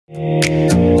Welcome,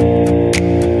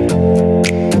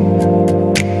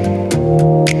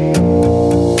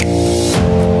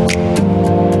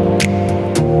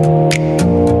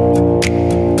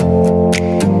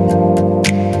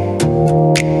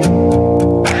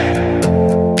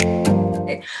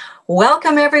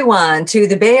 everyone, to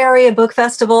the Bay Area Book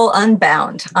Festival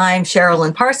Unbound. I'm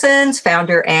Sherilyn Parsons,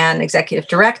 founder and executive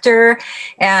director,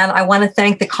 and I want to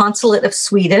thank the Consulate of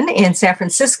Sweden in San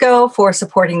Francisco for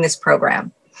supporting this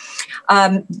program.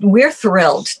 We're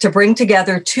thrilled to bring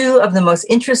together two of the most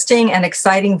interesting and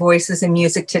exciting voices in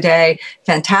music today,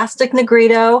 Fantastic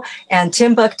Negrito and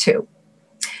Timbuktu.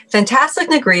 Fantastic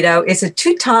Negrito is a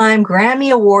two-time Grammy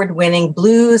Award-winning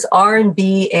blues,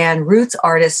 R&B, and roots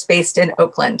artist based in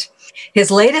Oakland.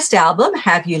 His latest album,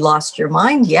 Have You Lost Your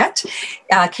Mind Yet?,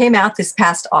 came out this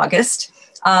past August.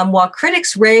 While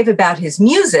critics rave about his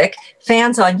music,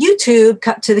 fans on YouTube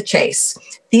cut to the chase.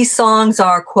 These songs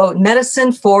are, quote,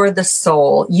 medicine for the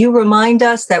soul. You remind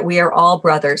us that we are all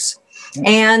brothers.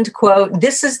 And, quote,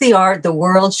 this is the art the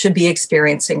world should be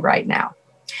experiencing right now.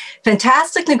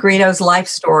 Fantastic Negrito's life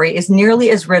story is nearly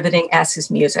as riveting as his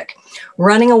music.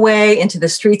 Running away into the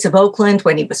streets of Oakland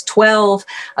when he was 12,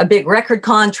 a big record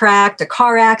contract, a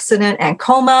car accident and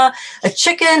coma, a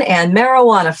chicken and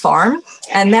marijuana farm,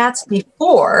 and that's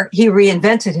before he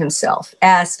reinvented himself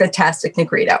as Fantastic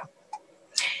Negrito.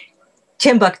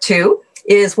 Timbuktu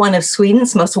is one of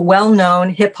Sweden's most well-known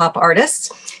hip-hop artists.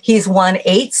 He's won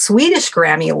 8 Swedish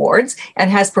Grammy Awards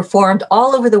and has performed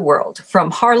all over the world,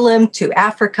 from Harlem to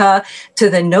Africa to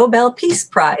the Nobel Peace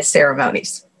Prize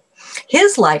ceremonies.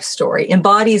 His life story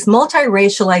embodies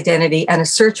multiracial identity and a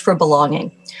search for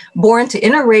belonging. Born to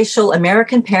interracial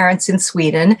American parents in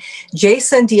Sweden,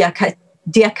 Jason Diakité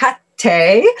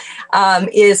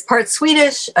is part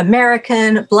Swedish,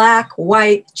 American, Black,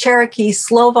 White, Cherokee,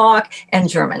 Slovak, and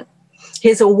German.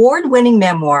 His award-winning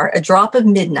memoir, A Drop of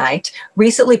Midnight,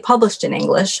 recently published in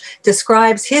English,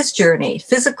 describes his journey,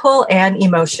 physical and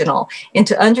emotional,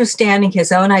 into understanding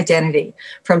his own identity,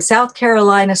 from South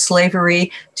Carolina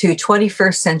slavery to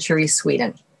 21st century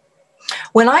Sweden.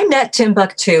 When I met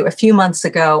Timbuktu a few months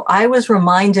ago, I was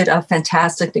reminded of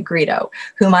Fantastic Negrito,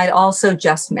 whom I'd also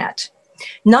just met.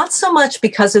 Not so much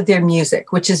because of their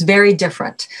music, which is very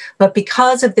different, but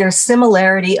because of their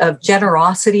similarity of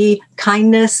generosity,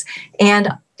 kindness,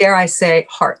 and, dare I say,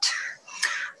 heart.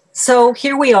 So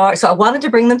here we are. So I wanted to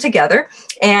bring them together.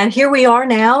 And here we are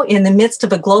now in the midst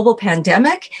of a global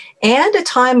pandemic and a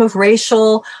time of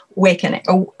racial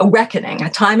reckoning.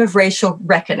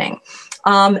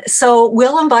 So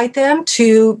we'll invite them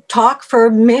to talk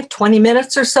for maybe 20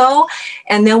 minutes or so,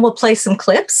 and then we'll play some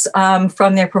clips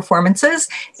from their performances,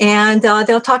 and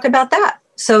they'll talk about that.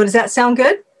 So does that sound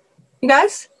good, you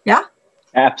guys? Yeah?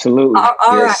 Absolutely.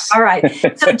 All right.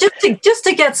 So just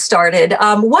to get started,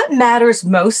 what matters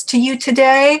most to you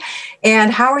today,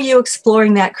 and how are you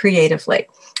exploring that creatively?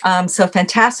 So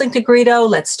Fantastic Negrito,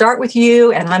 let's start with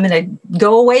you, and I'm going to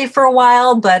go away for a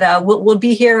while, but we'll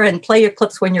be here and play your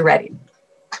clips when you're ready.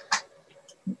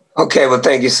 Okay, well,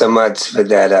 thank you so much for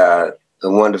that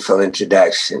wonderful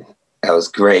introduction. That was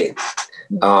great.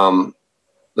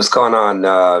 What's going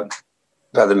on,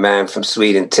 brother man from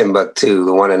Sweden, Timbuktu,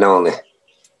 the one and only?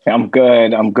 I'm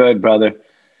good, brother.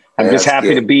 I'm just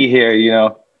happy to be here, you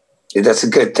know. That's a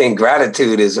good thing.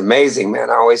 Gratitude is amazing, man.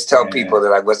 I always tell people,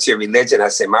 they're like, what's your religion? I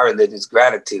say, my religion is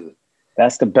gratitude.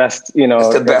 That's the best, you know.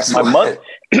 That's the best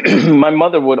one. My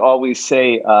mother would always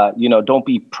say, you know, don't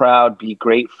be proud, be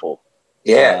grateful.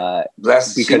 Yeah,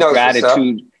 bless. Because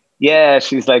gratitude,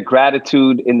 she's like,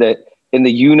 gratitude in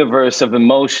the universe of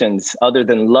emotions, other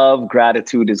than love,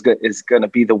 gratitude is going to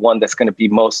be the one that's going to be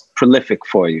most prolific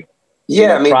for you. Yeah, you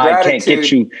know, I mean,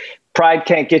 pride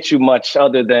can't get you much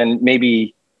other than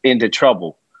maybe into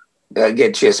trouble.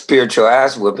 Get you a spiritual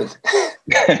ass whooping.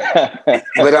 But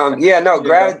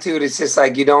gratitude is just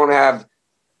like, you don't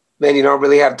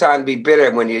really have time to be bitter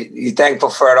when you're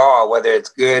thankful for it all, whether it's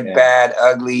good, bad,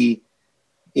 ugly,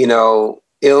 you know,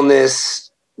 illness,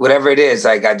 whatever it is.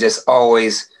 Like, I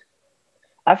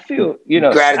feel, you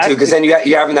know, gratitude, because then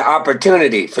you're having the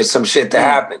opportunity for some shit to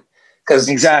happen. Because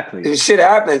if shit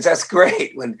happens, that's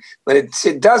great. When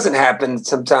shit doesn't happen,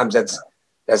 sometimes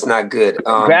that's not good.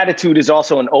 Gratitude is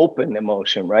also an open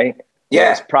emotion, right? Yeah.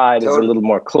 Whereas pride is a little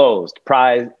more closed.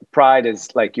 Pride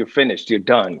is like, you're finished, you're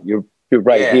done, you're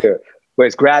right here.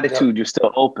 Whereas gratitude, you're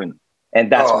still open,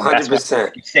 and that's 100%.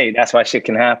 Like you say, that's why shit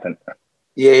can happen.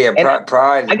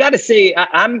 Pride. I gotta say,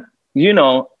 I'm, you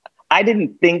know, I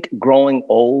didn't think growing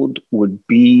old would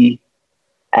be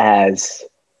as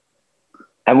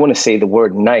I want to say the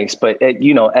word nice, but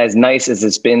you know, as nice as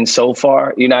it's been so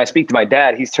far, you know, I speak to my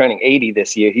dad, he's turning 80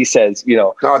 this year. He says, you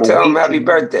know, no, tell him happy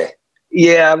birthday.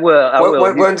 Yeah, I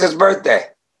will. When's his birthday?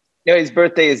 You know, his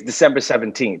birthday is December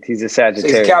 17th. He's a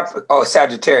Sagittarius. So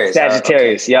Sagittarius.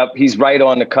 Sagittarius. Okay. Yep. He's right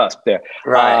on the cusp there.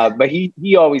 Right. But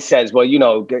he always says, well, you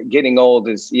know, getting old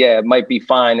is, it might be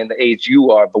fine in the age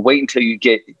you are, but wait until you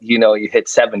get, you know, you hit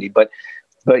 70. But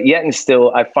yet and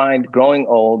still, I find growing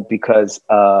old because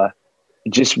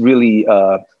just really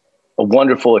a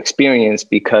wonderful experience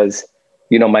because,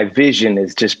 you know, my vision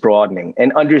is just broadening,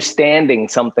 and understanding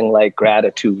something like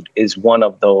gratitude is one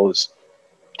of those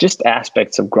just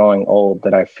aspects of growing old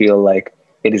that I feel like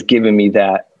it has given me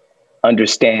that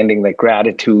understanding that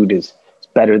gratitude is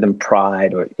better than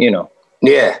pride, or, you know.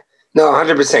 Yeah, no,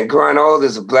 100%. Growing old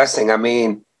is a blessing. I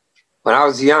mean, when I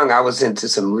was young, I was into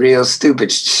some real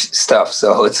stupid stuff.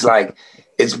 So it's like,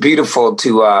 it's beautiful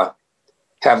to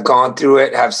have gone through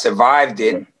it, have survived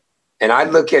it. And I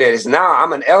look at it as now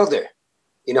I'm an elder,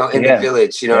 you know, in the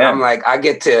village, you know, and I'm like, I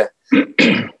get to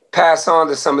pass on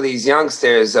to some of these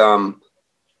youngsters,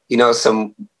 you know,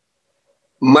 some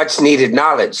much needed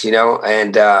knowledge, you know.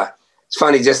 And it's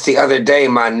funny, just the other day,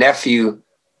 my nephew,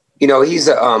 you know, he's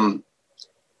a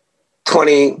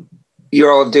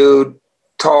 20-year-old dude,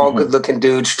 tall, good looking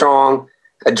dude, strong,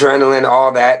 adrenaline,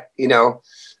 all that, you know.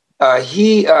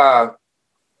 He had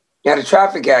a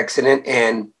traffic accident,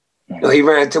 and you know, he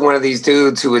ran into one of these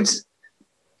dudes who was,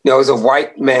 you know, was a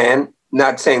white man.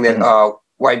 Not saying that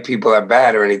white people are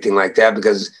bad or anything like that,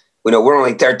 because you know, we're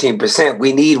only 13%.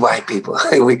 We need white people.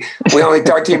 we only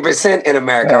 13% in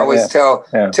America. I always tell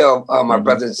my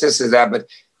brothers and sisters that.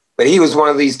 But he was one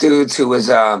of these dudes who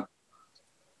was,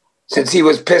 since he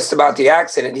was pissed about the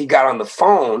accident, he got on the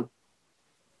phone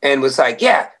and was like,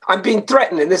 yeah, I'm being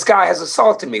threatened and this guy has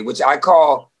assaulted me, which I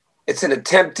call, it's an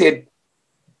attempted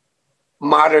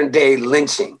modern day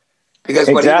lynching. Because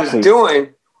what he was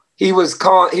doing,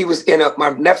 my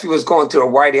nephew was going through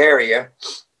a white area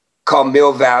called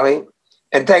Mill Valley.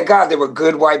 And thank God there were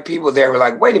good white people there who were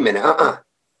like, wait a minute,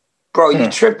 bro, you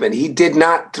tripping. He did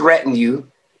not threaten you.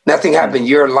 Nothing happened.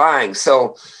 You're lying.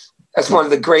 So that's one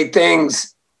of the great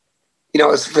things, you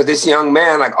know, is for this young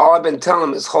man, like all I've been telling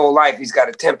him his whole life, he's got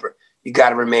a temper. You got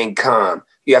to remain calm.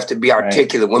 You have to be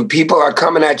articulate. When people are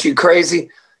coming at you crazy,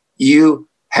 you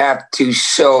have to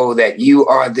show that you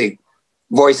are the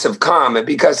voice of calm. And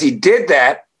because he did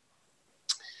that,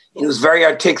 he was very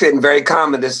articulate and very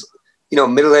calm. And this, you know,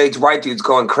 middle-aged white dude's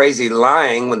going crazy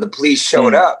lying. When the police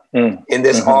showed up in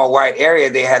this all-white area,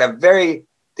 they had a very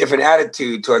different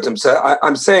attitude towards him. So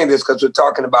I'm saying this because we're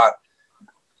talking about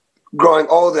growing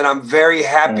old, and I'm very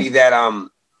happy that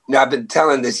you know, I've been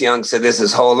telling this youngster this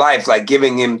his whole life, like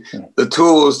giving him the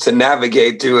tools to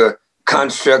navigate through a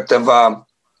construct of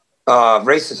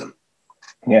racism.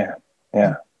 Yeah.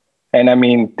 And I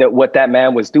mean, what that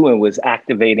man was doing was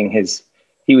activating his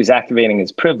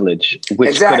privilege,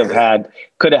 which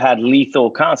could have had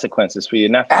lethal consequences for your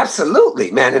nephew.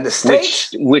 Absolutely, man. In the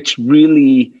States, which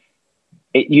really,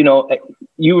 you know,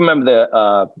 you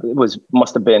remember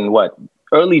must have been what,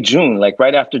 early June, like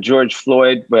right after George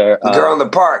Floyd, where the girl in the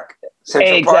park,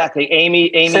 Central Park. Amy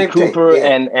Cooper,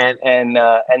 and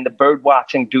the bird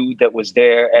watching dude that was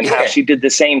there, and how she did the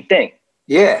same thing.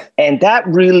 Yeah, and that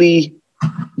really,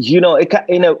 you know,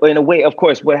 in a way, of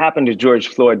course, what happened to George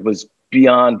Floyd was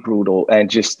beyond brutal, and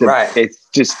just it's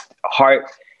just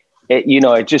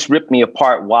it just ripped me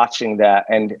apart watching that,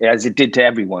 and as it did to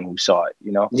everyone who saw it,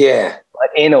 you know. Yeah, but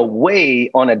in a way,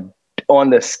 on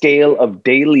the scale of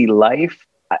daily life,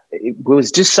 it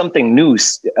was just something new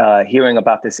hearing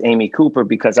about this Amy Cooper,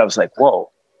 because I was like, whoa,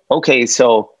 okay,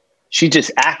 so she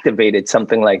just activated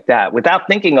something like that without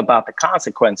thinking about the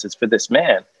consequences for this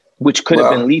man, which could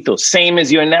have been lethal. Same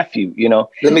as your nephew, you know.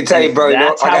 Let me tell you, bro,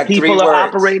 that's how people are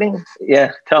operating.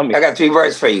 Yeah, tell me. I got 3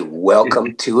 words for you.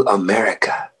 Welcome to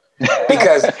America.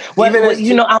 Because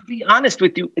I'll be honest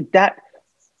with you,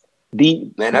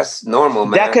 man, that's normal,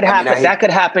 man. That could happen. That could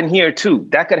happen here too.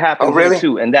 That could happen here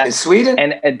too. And that in Sweden?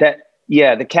 And that,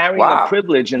 the carrying of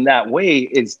privilege in that way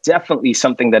is definitely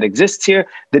something that exists here.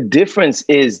 The difference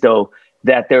is, though,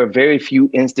 that there are very few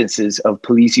instances of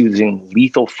police using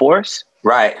lethal force.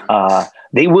 Right.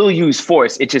 They will use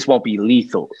force. It just won't be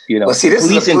lethal. You know, this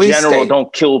police in general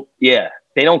don't kill. Yeah,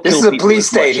 they don't. This is a police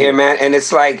state here, man, and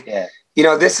it's like, you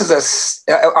know, this is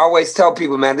I always tell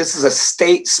people, man, this is a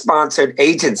state-sponsored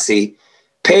agency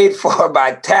paid for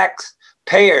by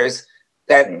taxpayers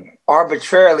that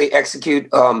arbitrarily execute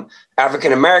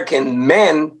African-American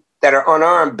men that are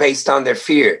unarmed based on their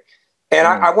fear. And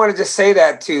I want to just say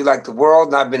that to like the world,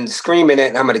 and I've been screaming it,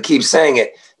 and I'm going to keep saying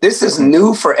it. This is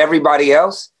new for everybody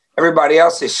else. everybody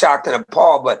else is shocked and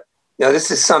appalled, but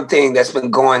this is something that's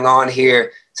been going on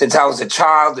here since I was a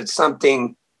child. It's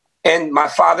something, and my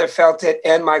father felt it,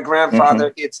 and my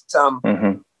grandfather.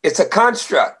 Mm-hmm. It's a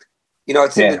construct.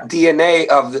 It's in the DNA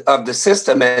of the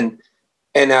system, and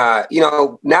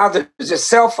now there's just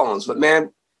cell phones. But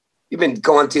man, you've been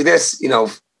going through this,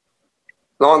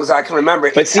 long as I can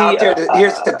remember. But out there.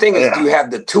 Here's the thing: is do you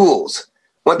have the tools?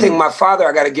 One thing, my father,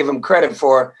 I got to give him credit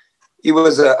for. He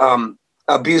was a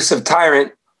abusive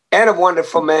tyrant and a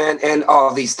wonderful man, and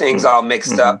all these things all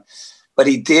mixed up. But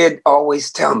he did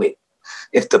always tell me,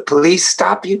 if the police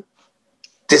stop you,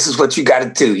 this is what you got to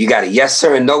do. You got to yes,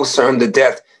 sir, and no, sir, to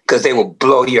death, because they will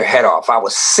blow your head off. I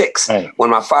was 6 when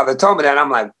my father told me that.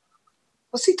 I'm like,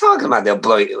 what's he talking about? They'll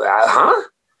blow you, huh?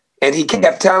 And he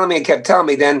kept telling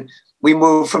me. Then we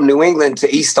moved from New England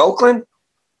to East Oakland.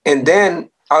 And then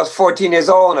I was 14 years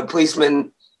old, and a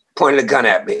policeman pointed a gun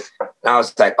at me. And I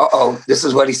was like, this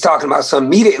is what he's talking about. So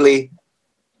immediately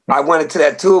I went into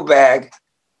that tool bag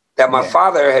that my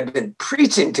father had been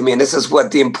preaching to me. And this is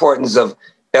what the importance of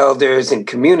elders and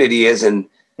community is. And,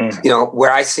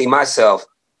 where I see myself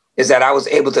is that I was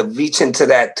able to reach into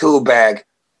that tool bag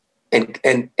and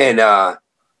I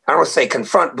don't want to say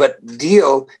confront, but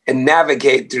deal and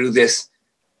navigate through these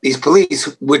police,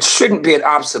 which shouldn't be an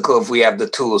obstacle if we have the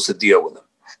tools to deal with them.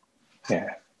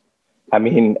 Yeah. I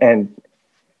mean, and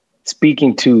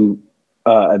speaking to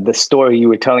the story you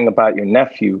were telling about your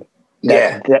nephew,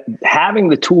 that having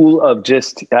the tool of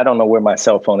just, I don't know where my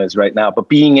cell phone is right now, but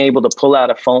being able to pull out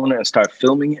a phone and start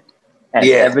filming it as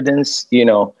evidence,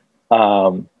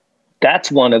 that's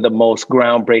one of the most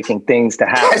groundbreaking things to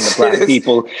happen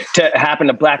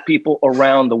to black people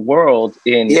around the world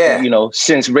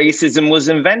since racism was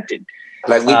invented.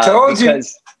 Like we told you.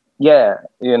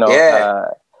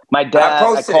 My dad,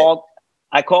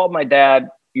 I called my dad,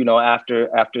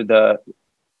 after the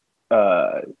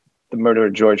murder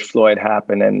of George Floyd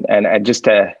happened, and just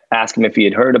to ask him if he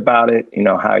had heard about it,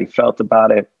 how he felt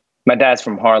about it. My dad's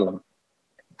from Harlem,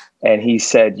 and he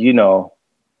said,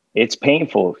 it's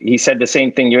painful. He said the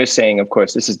same thing you're saying. Of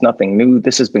course, this is nothing new.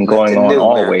 This has been going on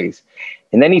always. Man.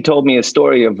 And then he told me a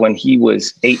story of when he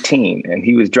was 18 and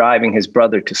he was driving his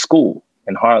brother to school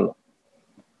in Harlem,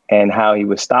 and how he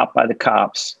was stopped by the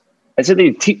cops. I said,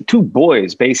 they two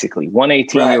boys, basically, one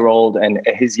 18-year-old and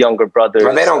his younger brother.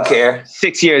 Well, they don't care.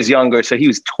 6 years younger. So he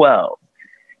was 12.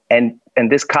 And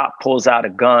this cop pulls out a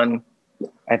gun.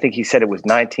 I think he said it was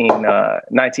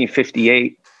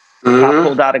 1958. Mm-hmm. The cop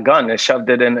pulled out a gun and shoved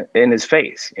it in his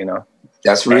face,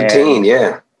 That's routine,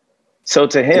 So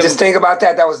to him. Just think about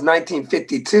that. That was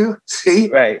 1952. See?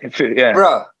 Right. Yeah.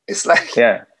 Bro, it's like.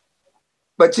 Yeah.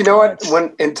 But you know what?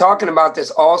 When in talking about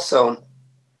this also,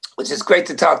 which is great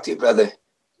to talk to you, brother.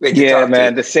 Great to talk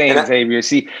man. To you. The same, Xavier.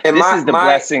 See, this is the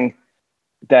blessing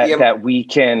that we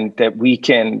can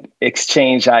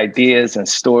exchange ideas and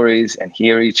stories and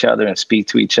hear each other and speak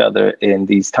to each other in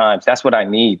these times. That's what I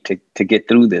need to get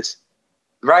through this.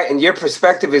 Right, and your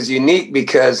perspective is unique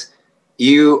because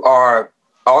you are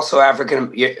also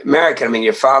African American. I mean,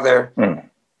 your father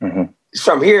is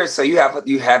from here, so you have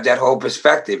that whole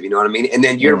perspective. You know what I mean? And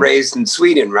then you're raised in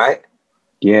Sweden, right?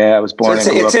 Yeah, I was born.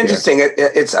 So it's interesting.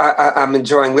 I'm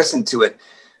enjoying listening to it.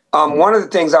 One of the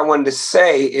things I wanted to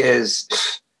say is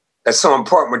that's so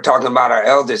important. We're talking about our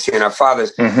elders here and our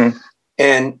fathers. Mm-hmm.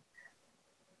 And,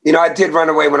 I did run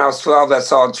away when I was 12.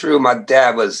 That's all true. My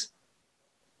dad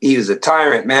he was a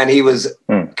tyrant, man. He was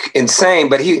insane.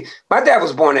 But my dad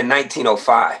was born in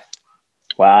 1905.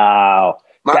 Wow.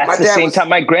 That's the same time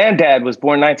my granddad was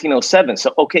born 1907.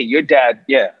 So, okay, your dad,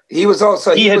 he was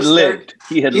also, he had lived.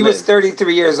 He was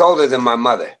 33 years older than my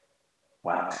mother.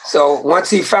 Wow. So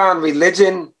once he found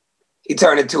religion, he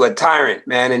turned into a tyrant,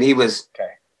 man. And he was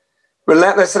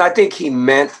relentless. And I think he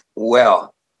meant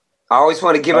well. I always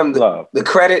want to give him the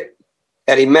credit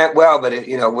that he meant well, but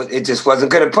it just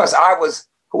wasn't good. And plus, I was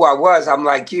who I was. I'm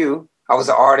like you. I was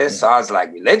an artist. So I was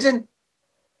like, religion?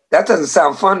 That doesn't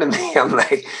sound fun to me. I'm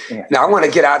like, I want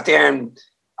to get out there and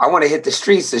I want to hit the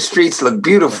streets. The streets look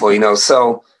beautiful,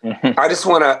 So I just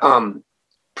want to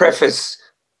preface,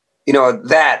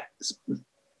 that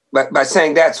by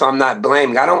saying that, so I'm not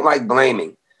blaming. I don't like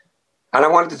blaming. And I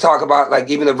wanted to talk about like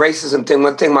even the racism thing.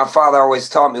 One thing my father always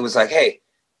taught me was like, hey,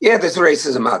 there's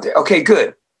racism out there. Okay,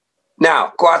 good.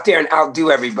 Now go out there and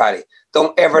outdo everybody.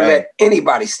 Don't ever let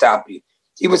anybody stop you.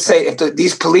 He would say, if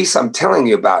these police I'm telling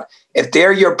you about, if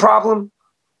they're your problem,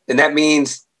 then that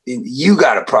means you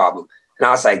got a problem. And I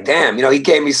was like, damn, he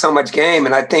gave me so much game.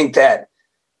 And I think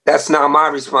that's now my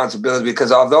responsibility,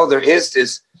 because although there is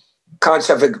this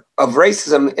concept of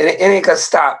racism, it ain't gonna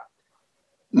stop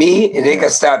me, it ain't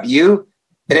gonna stop you.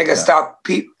 It ain't gonna stop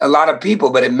a lot of people,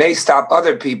 but it may stop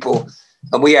other people.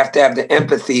 And we have to have the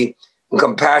empathy and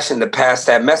compassion to pass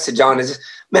that message on. Is,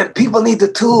 man, people need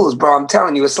the tools, bro. I'm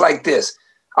telling you, it's like this.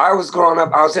 I was growing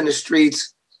up, I was in the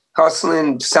streets,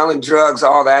 hustling, selling drugs,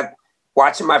 all that,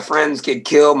 watching my friends get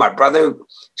killed. My brother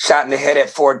shot in the head at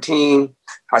 14.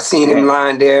 I seen him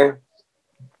lying there.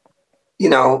 You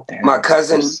know, my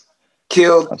cousin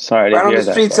killed right on the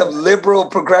streets of liberal,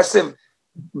 progressive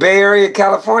Bay Area,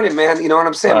 California, man. You know what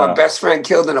I'm saying? My best friend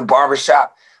killed in a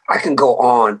barbershop. I can go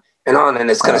on,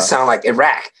 and it's going to sound like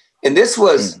Iraq. And this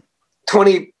was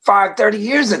 25, 30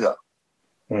 years ago.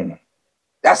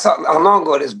 That's how long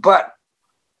ago it is. But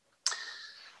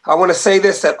I want to say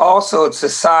this, that also it's a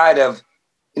side of,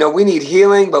 you know, we need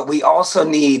healing, but we also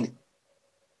need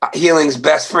healing's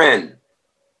best friend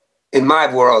in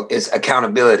my world is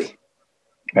accountability.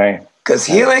 Right. Because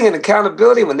healing and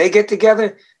accountability, when they get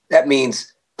together, that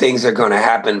means things are going to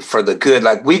happen for the good.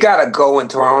 Like, we got to go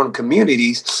into our own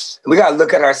communities and we got to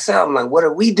look at ourselves like, what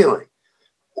are we doing?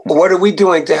 What are we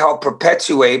doing to help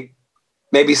perpetuate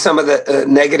maybe some of the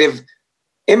negative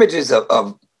images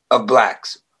of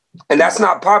Blacks? And that's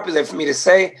not popular for me to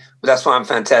say, but that's why I'm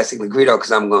Fantastic Negrito,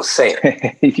 because I'm going to say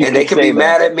it. And they can be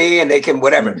mad at me and they can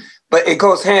whatever. But it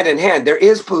goes hand in hand. There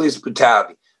is police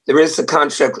brutality. There is the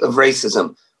construct of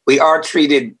racism. We are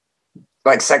treated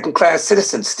like second-class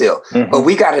citizens still. But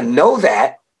we got to know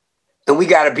that, and we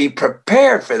got to be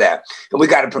prepared for that. And we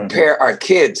got to prepare our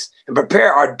kids and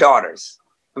prepare our daughters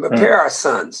and prepare our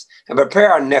sons and prepare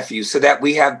our nephews so that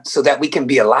we can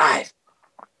be alive.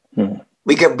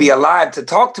 We can be alive to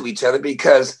talk to each other,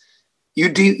 because you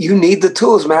need the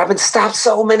tools, man. I've been stopped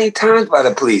so many times by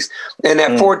the police. And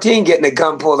at 14, getting a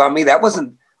gun pulled on me, that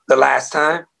wasn't the last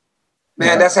time.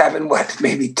 Man, that's happened,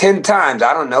 maybe 10 times.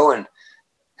 I don't know. And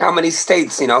how many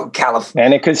states, you know, California.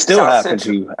 And it could still happen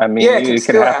to you. I mean, it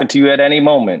can happen to you at any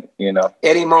moment, you know.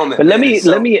 Any moment. But let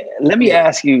me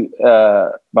ask you,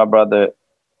 my brother,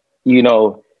 you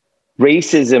know,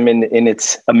 racism in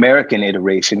its American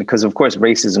iteration, because of course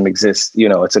racism exists, you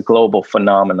know, it's a global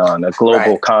phenomenon, a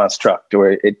global construct,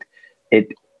 where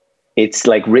it's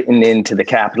like written into the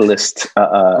capitalist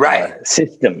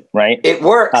system, right? It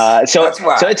works. So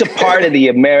it's a part of the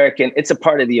American,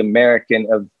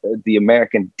 the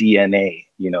American DNA,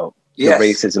 you know, the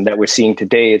racism that we're seeing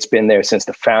today. It's been there since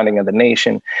the founding of the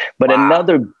nation. But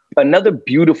another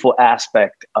beautiful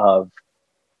aspect of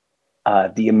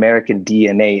the American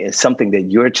DNA is something that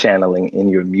you're channeling in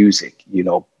your music, you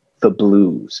know, the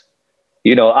blues.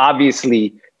 You know,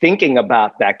 obviously thinking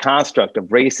about that construct of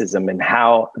racism and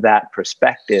how that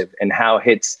perspective and how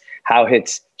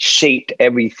it's shaped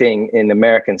everything in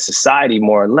American society,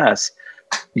 more or less,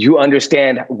 you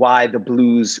understand why the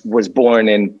blues was born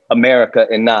in America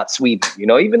and not Sweden. You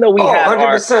know, even though we have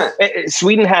 100%.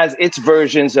 Sweden has its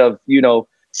versions of, you know,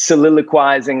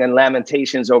 soliloquizing and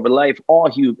lamentations over life.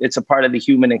 It's a part of the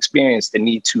human experience, the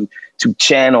need to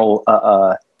channel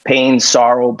pain,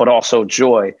 sorrow, but also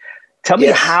joy. Tell me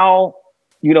how,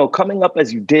 you know, coming up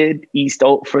as you did,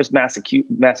 first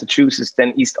Massachusetts,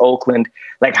 then East Oakland,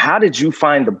 like, how did you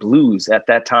find the blues at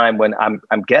that time when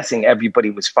I'm guessing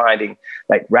everybody was finding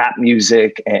like rap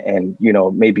music and you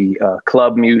know, maybe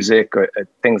club music or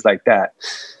things like that?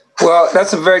 Well,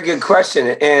 that's a very good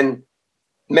question. And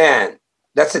man,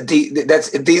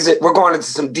 we're going into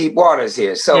some deep waters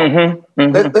here. So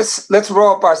let's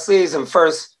roll up our sleeves and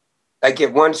first, like,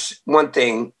 get one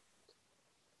thing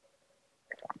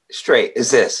straight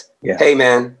is this. Hey,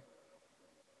 man,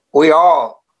 we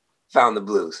all found the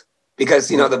blues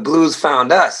because, you know, the blues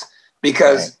found us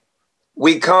because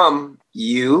we come,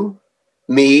 you,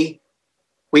 me,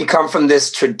 we come from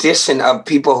this tradition of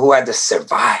people who had to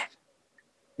survive.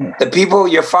 The people,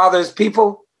 your father's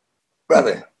people,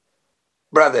 brother,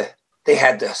 they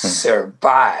had to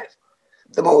survive.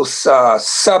 The most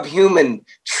subhuman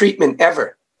treatment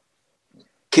ever.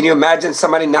 Can you imagine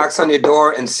somebody knocks on your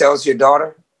door and sells your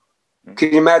daughter?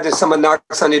 Can you imagine someone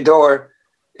knocks on your door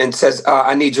and says,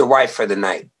 I need your wife for the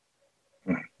night?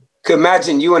 Can you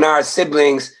imagine you and our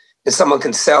siblings and someone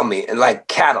can sell me and like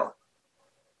cattle?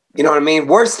 You know what I mean?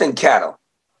 Worse than cattle,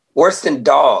 worse than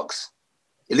dogs.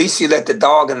 At least you let the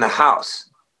dog in the house.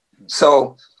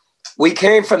 So we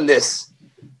came from this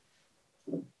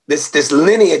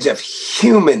lineage of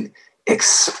human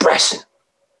expression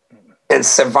and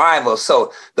survival.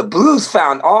 So the blues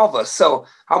found all of us. So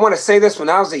I want to say this, when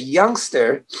I was a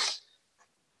youngster,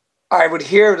 I would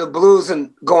hear the blues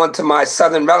and going to my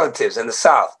Southern relatives in the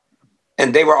South.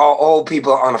 And they were all old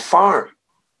people on a farm.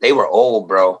 They were old,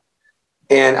 bro.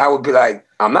 And I would be like,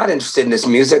 I'm not interested in this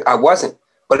music. I wasn't,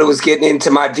 but it was getting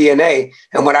into my DNA.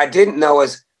 And what I didn't know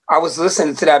is I was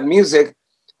listening to that music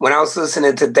when I was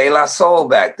listening to De La Soul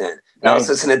back then. And I was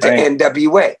listening to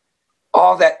NWA.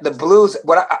 All that, the blues,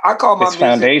 what I call my music. It's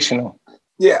foundational.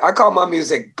 Yeah, I call my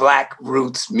music black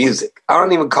roots music. I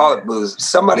don't even call it blues.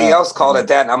 Somebody else called it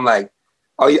that, and I'm like,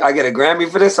 oh, I get a Grammy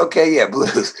for this? Okay, yeah,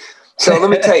 blues. So let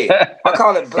me tell you, I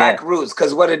call it black roots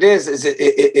because what it is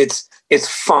it's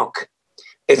funk,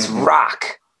 it's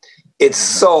rock, it's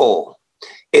soul,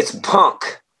 it's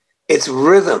punk, it's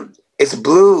rhythm, it's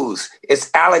blues, it's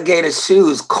alligator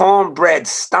shoes, cornbread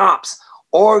stomps,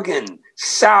 organ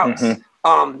shouts.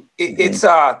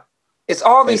 It's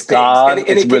all these things. God,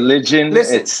 it's religion.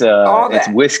 Listen, it's it's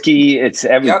whiskey. It's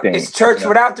everything. It's church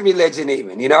without the religion,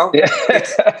 even.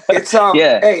 It's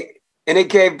hey, and it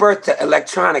gave birth to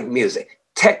electronic music,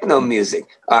 techno music,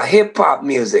 hip hop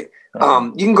music.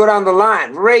 You can go down the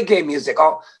line, reggae music.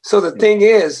 So the thing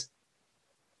is,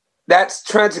 that's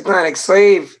transatlantic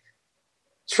slave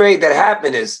trade that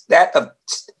happened is that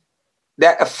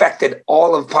affected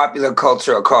all of popular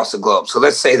culture across the globe. So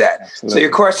let's say that. Absolutely. So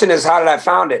your question is, how did I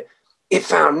found it? It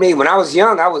found me. When I was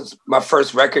young, I was my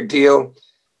first record deal.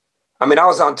 I mean, I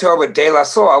was on tour with De La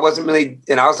Soul. I wasn't really,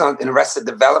 and I was in Arrested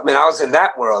Development. I was in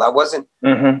that world. I wasn't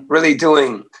really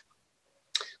doing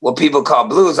what people call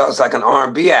blues. I was like an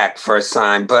R&B act first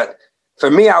time. But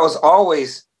for me, I was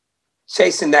always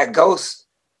chasing that ghost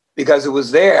because it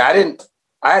was there.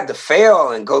 I had to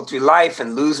fail and go through life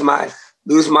and lose my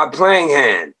playing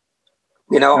hand.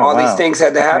 All these things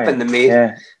had to happen to me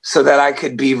so that I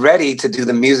could be ready to do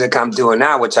the music I'm doing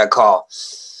now, which I call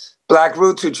Black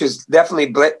Roots, which is definitely,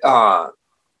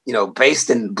 based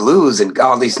in blues and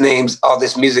all these names, all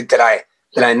this music that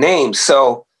I named.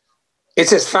 So it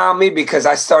just found me because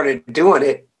I started doing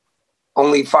it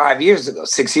only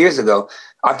 6 years ago.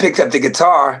 I picked up the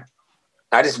guitar.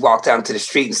 I just walked out into the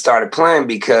street and started playing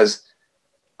because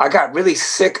I got really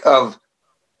sick of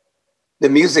the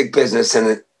music business.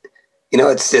 And,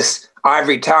 it's this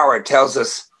ivory tower. It tells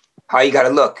us how you got to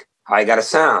look, how you got to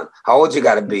sound, how old you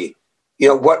got to be.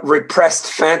 What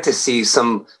repressed fantasy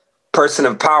some person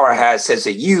of power has says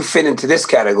that you fit into this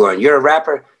category. You're a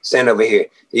rapper, stand over here.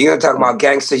 You're going to talk about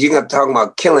gangsters. You're going to talk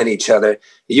about killing each other.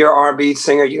 You're an R&B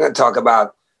singer. You're going to talk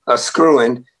about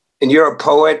screwing. And you're a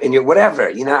poet and you're whatever.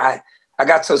 I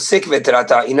got so sick of it that I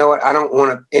thought, you know what? I don't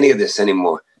want any of this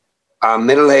anymore. I'm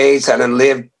middle-aged. I done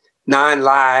lived 9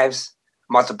 lives.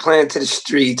 I'm about to play into the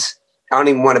streets. I don't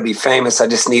even want to be famous. I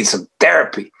just need some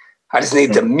therapy. I just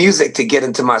need the music to get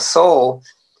into my soul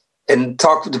and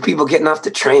talk to the people getting off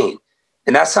the train.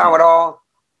 And that's how it all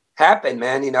happened,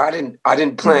 man. I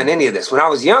didn't plan any of this. When I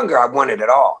was younger, I wanted it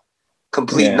all.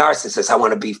 Complete narcissist. I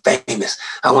want to be famous.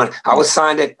 I was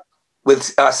signed it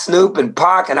with Snoop and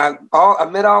Pac, and I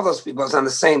met all those people. I was on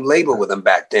the same label with them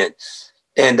back then.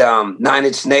 And 9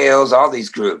 Inch Nails, all these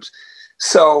groups.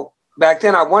 So back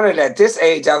then I wanted, at this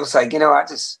age, I was like, I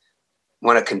just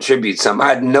want to contribute something. I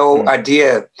had no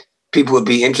idea people would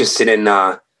be interested in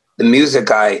the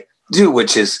music I do,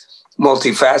 which is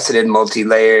multifaceted,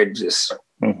 multi-layered, just,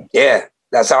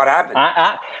 that's how it happened.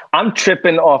 I'm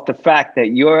tripping off the fact that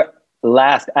your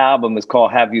last album is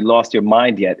called Have You Lost Your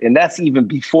Mind Yet? And that's even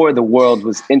before the world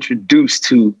was introduced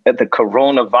to the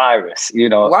coronavirus,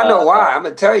 Well, I know why. I'm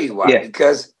going to tell you why. Yeah.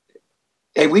 Because,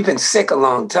 hey, we've been sick a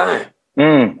long time.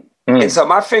 And so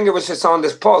my finger was just on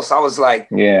this pulse. I was like,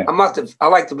 I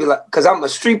like to be like, because I'm a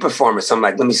street performer. So I'm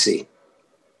like, let me see.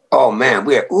 Oh, man,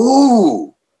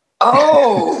 no.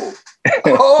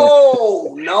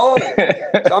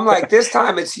 So I'm like, this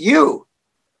time it's you.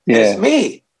 Yeah. It's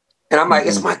me. And I'm like,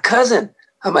 it's my cousin.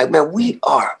 I'm like, man, we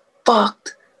are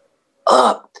fucked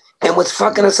up. And what's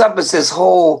fucking us up is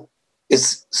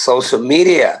it's social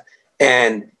media.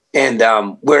 And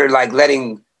we're like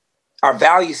letting our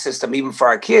value system, even for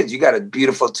our kids, you got a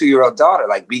beautiful 2-year-old daughter,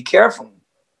 like be careful.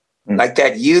 Like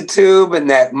that YouTube and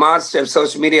that monster of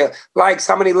social media likes,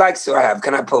 how many likes do I have?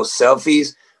 Can I post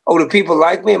selfies? Oh, do people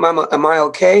like me? Am I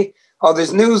okay? Oh,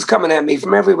 there's news coming at me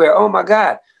from everywhere. Oh my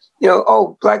God.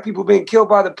 Black people being killed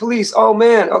by the police. Oh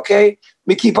man, okay. Let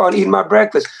me keep on eating my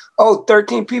breakfast. Oh,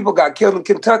 13 people got killed in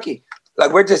Kentucky.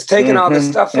 Like we're just taking all this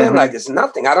stuff in like it's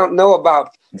nothing. I don't know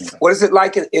about, what is it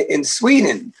like in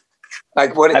Sweden?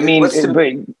 Like what? I mean,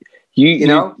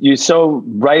 you're so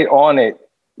right on it.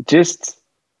 Just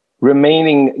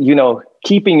remaining,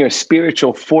 keeping your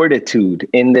spiritual fortitude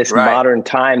in this modern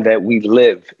time that we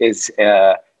live is,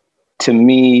 to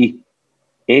me,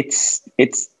 it's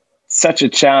such a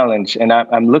challenge. And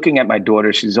I'm looking at my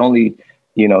daughter. She's only,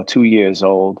 2 years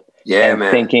old. Yeah, and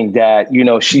man. Thinking that,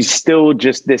 she's still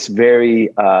just this very,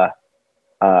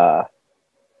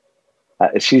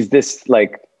 she's this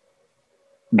like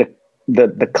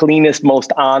the cleanest,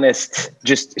 most honest,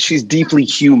 she's deeply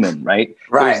human, right?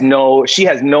 Right. She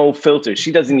has no filters.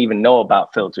 She doesn't even know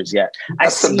about filters yet.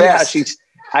 That's the best.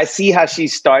 I see how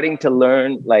she's starting to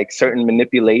learn like certain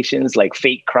manipulations, like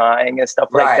fake crying and stuff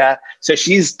like that. So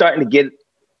she's starting to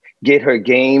get her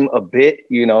game a bit,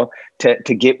 you know,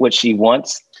 to get what she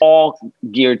wants, all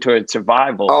geared towards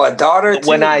survival. Oh, a daughter too?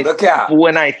 Look out.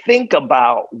 When I think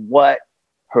about what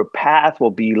her path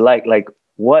will be like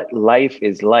what life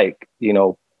is like, you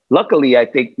know, luckily, I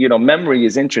think, you know, memory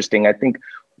is interesting. I think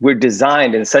we're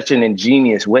designed in such an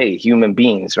ingenious way, human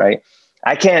beings, right?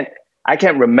 I can't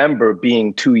remember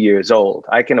being 2 years old.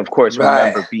 I can, of course,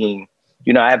 remember being,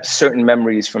 you know, I have certain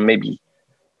memories from maybe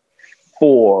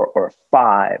 4 or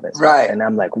 5. And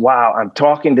I'm like, wow, I'm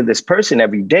talking to this person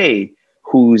every day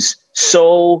who's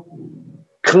so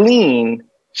clean.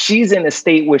 She's in a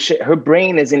state where her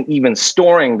brain isn't even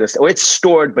storing this, or it's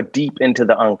stored, but deep into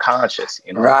the unconscious,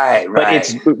 you know? Right.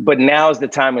 But now's the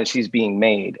time when she's being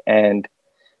made. And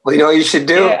well, you know what you should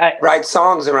do? Write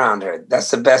songs around her.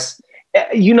 That's the best.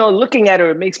 You know, looking at her,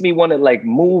 it makes me want to like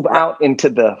move out into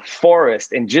the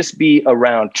forest and just be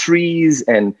around trees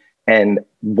and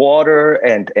water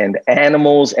and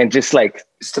animals, and just like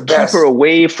it's the best.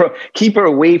 keep her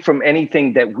away from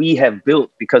anything that we have built,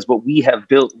 because what we have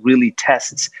built really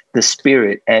tests the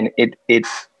spirit. And it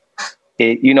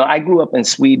you know, I grew up in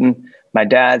Sweden. My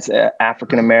dad's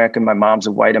African American, my mom's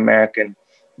a white American.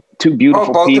 Two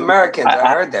beautiful both people. Americans.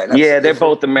 I heard that. They're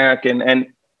both American. And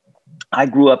I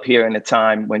grew up here in a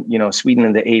time when, you know, Sweden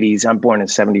in the 80s. I'm born in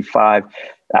 75.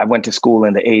 I went to school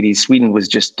in the 80s. Sweden was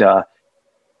just a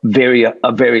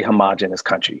very homogenous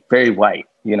country, very white,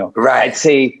 you know. Right. I'd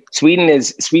say Sweden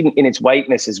in its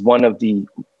whiteness is one of the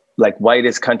like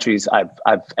whitest countries I've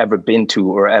ever been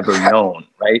to or ever known,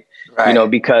 right? You know,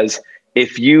 because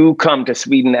if you come to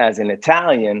Sweden as an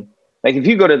Italian, like if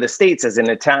you go to the States as an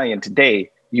Italian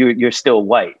today, you're still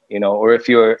white, you know, or if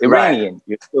you're Iranian,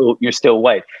 you're still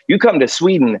white. You come to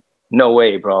Sweden, no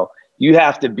way, bro. You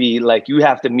have to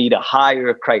meet a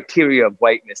higher criteria of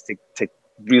whiteness to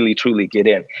really truly get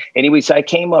in. Anyway, so I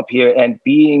came up here, and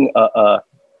being a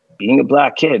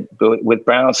black kid with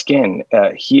brown skin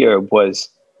here was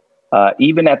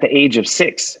even at the age of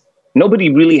 6. Nobody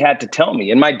really had to tell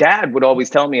me. And my dad would always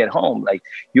tell me at home, like,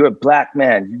 you're a black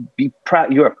man, you be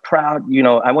proud, you're a proud, you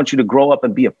know, I want you to grow up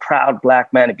and be a proud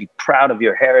black man and be proud of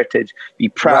your heritage, be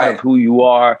proud of who you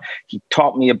are. He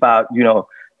taught me about, you know,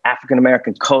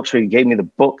 African-American culture. He gave me the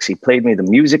books, he played me the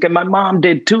music, and my mom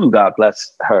did too, God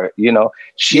bless her. You know,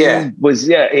 she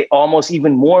was almost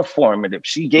even more formative.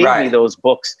 She gave me those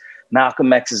books,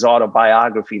 Malcolm X's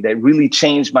autobiography, that really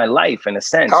changed my life in a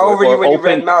sense. How old were you when you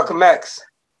read Malcolm X?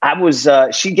 I was,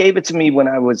 she gave it to me when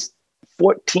I was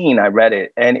 14. I read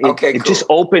it, and it just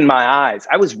opened my eyes.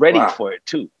 I was ready for it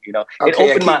too. You know, it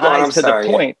opened my eyes to the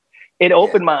point. It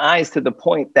opened my eyes to the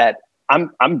point that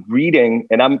I'm reading,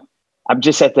 and I'm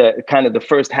just at the kind of the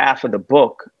first half of the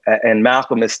book, and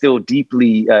Malcolm is still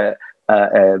deeply into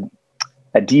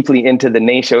the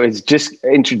nation, or is just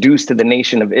introduced to the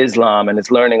Nation of Islam and is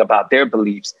learning about their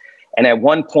beliefs. And at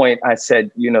one point I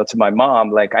said, you know, to my mom,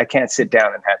 like, I can't sit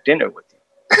down and have dinner with you.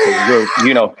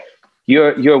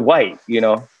 You're white, you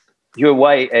know, you're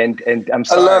white. And I'm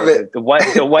sorry, I love it. The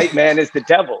white man is the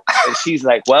devil. And she's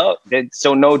like, well,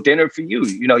 so no dinner for you.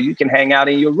 You know, you can hang out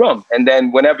in your room. And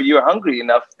then whenever you're hungry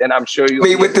enough, then I'm sure you'll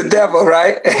meet with the devil,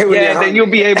 right? Then you'll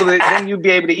be able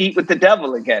to eat with the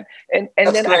devil again. And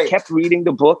then great. I kept reading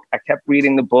the book.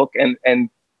 And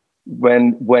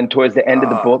when towards the end of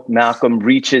the book, Malcolm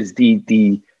reaches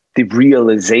the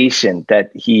realization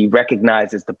that he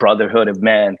recognizes the brotherhood of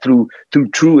man through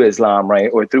true Islam, right?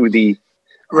 Or through the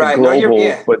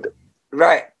global,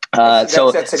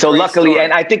 so luckily, story.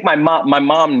 And I think my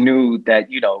mom knew that,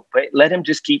 you know, but let him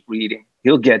just keep reading.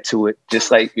 He'll get to it,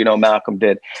 just like, you know, Malcolm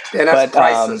did. Yeah, that's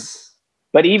priceless.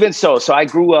 But even so I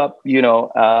grew up, you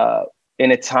know,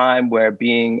 in a time where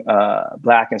being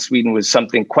black in Sweden was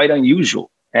something quite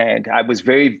unusual, and I was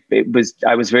very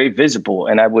visible,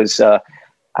 and I was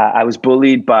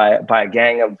bullied by a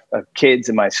gang of kids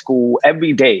in my school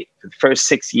every day for the first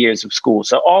 6 years of school.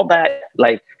 So all that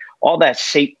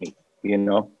shaped me, you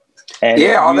know. And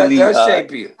all really, that does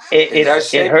shape you. It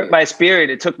hurt my spirit.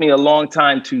 It took me a long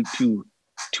time to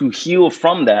heal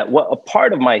from that. A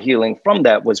part of my healing from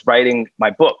that was writing my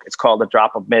book. It's called A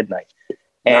Drop of Midnight.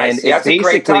 And nice. That's a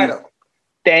great title.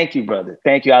 Thank you, brother.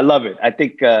 Thank you. I love it. I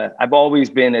think I've always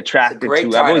been attracted to.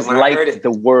 I've always liked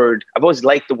the word. I've always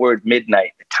liked the word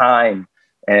midnight, the time.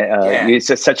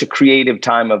 It's such a creative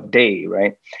time of day,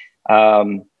 right?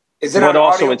 Is it on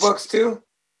audiobooks too?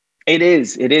 It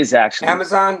is. It is actually.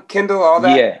 Amazon, Kindle, all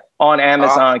that. Yeah, on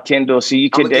Amazon Kindle, so you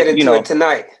could get into it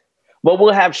tonight. Well,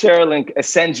 we'll have Sherilyn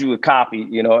send you a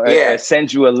copy, or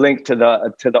send you a link to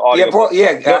the audio.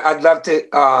 I'd love to.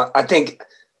 I think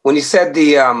when you said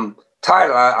the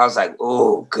title, I was like,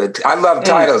 oh, good. I love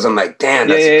titles. I'm like, damn,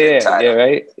 that's a good title. Yeah,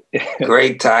 right.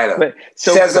 Great title.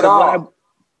 Says it all.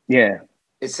 It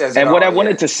says it all. And what I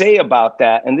wanted to say about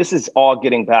that, and this is all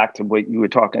getting back to what you were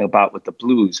talking about with the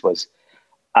blues, was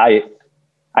I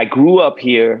grew up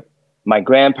here. My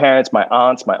grandparents, my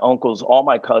aunts, my uncles, all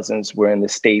my cousins were in the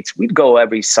States. We'd go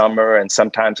every summer and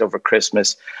sometimes over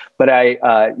Christmas. But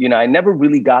I never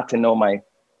really got to know my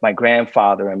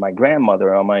grandfather and my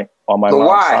grandmother on my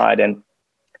mom's side, and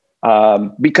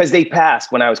because they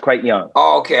passed when I was quite young.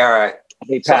 Oh, okay, all right.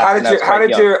 So how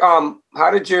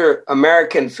did your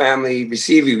American family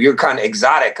receive you? You're kind of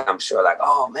exotic, I'm sure. Like,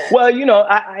 oh man. Well,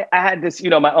 I had this.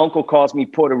 My uncle calls me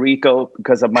Puerto Rico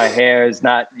because of my hair is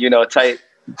not tight.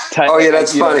 Oh yeah,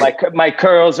 that's funny. My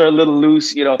curls are a little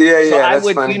loose, So I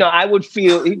would, funny. I would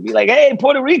feel he'd be like, "Hey,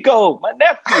 Puerto Rico, my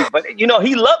nephew," but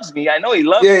he loves me. I know he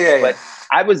loves me, but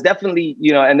I was definitely,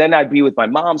 and then I'd be with my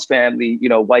mom's family,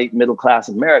 white middle class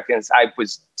Americans. I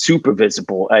was super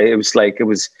visible.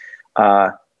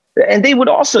 And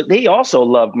they also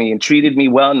loved me and treated me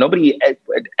well. Nobody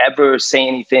would ever say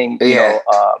anything,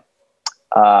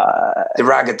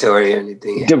 derogatory or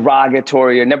anything.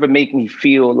 Derogatory, or never make me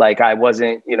feel like I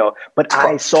wasn't, but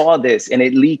I saw this and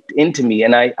it leaked into me,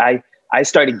 and I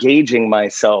started gauging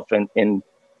myself in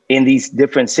these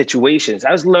different situations.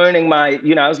 I was learning my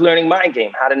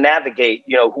game, how to navigate,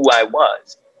 who I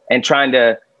was, and trying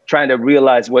to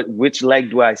realize which leg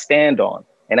do I stand on.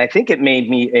 And I think it made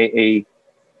me a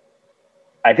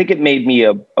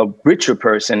richer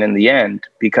person in the end,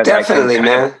 because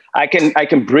I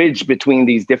can bridge between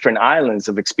these different islands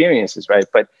of experiences, right?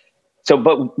 But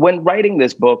when writing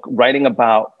this book, writing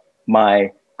about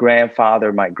my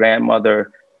grandfather, my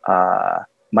grandmother,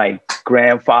 my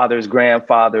grandfather's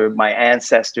grandfather, my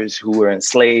ancestors who were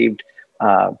enslaved,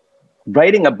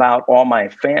 writing about all my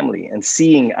family and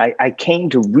seeing, I came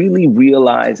to really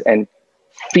realize and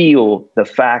feel the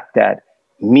fact that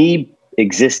me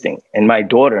existing and my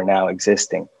daughter now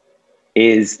existing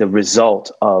is the result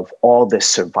of all this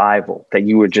survival that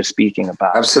you were just speaking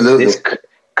about. Absolutely. This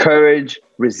courage,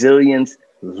 resilience,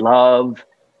 love,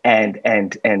 and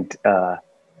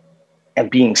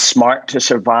being smart to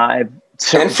survive.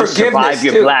 And forgiveness, survive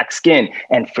your black skin,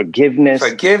 and forgiveness.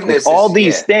 All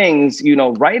these things,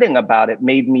 writing about it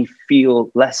made me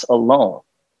feel less alone.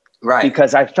 Right.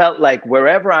 Because I felt like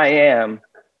wherever I am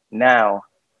now,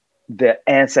 the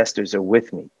ancestors are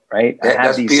with me, right? I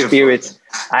have these beautiful spirits.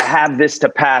 I have this to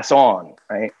pass on,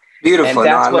 right? Beautiful. And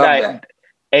that's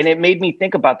and it made me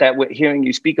think about that with hearing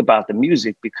you speak about the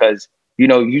music, because,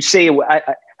 you say,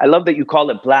 I love that you call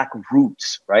it Black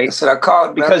roots, right? That's what I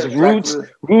call it. Because roots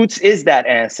is that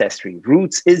ancestry.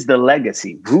 Roots is the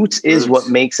legacy. Roots is what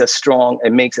makes us strong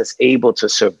and makes us able to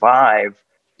survive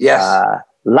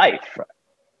life.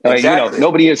 Exactly.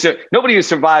 Nobody has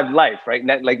survived life, right?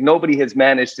 Like nobody has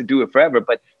managed to do it forever,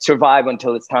 but survive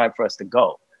until it's time for us to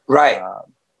go. Right.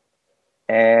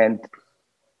 I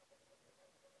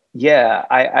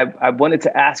wanted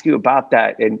to ask you about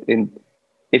that, and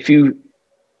if you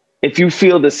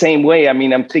feel the same way. I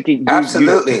mean, I'm thinking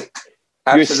absolutely.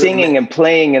 You're singing and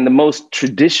playing in the most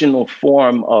traditional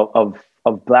form of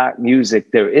Black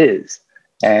music there is.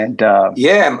 And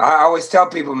I always tell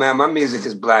people, man, my music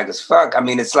is Black as fuck. I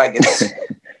mean, it's like it's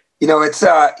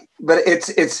but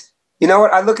it's you know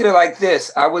what? I look at it like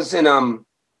this. I was in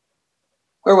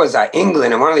where was I?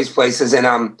 England, in one of these places, and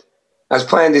I was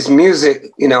playing this music,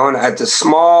 at the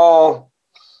small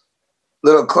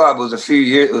little club.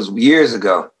 It was years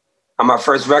ago. On my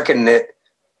first record,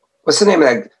 what's the name of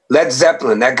that? Led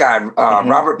Zeppelin. That guy,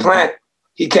 Robert Plant.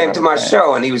 He came to my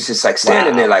show, and he was just like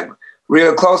standing there, like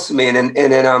real close to me, and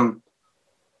then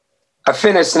I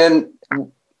finished, and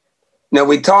then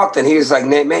we talked, and he was like,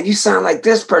 "Man, you sound like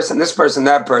this person,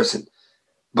 that person,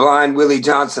 Blind Willie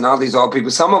Johnson, all these old people.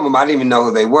 Some of them I didn't even know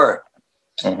who they were,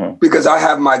 because I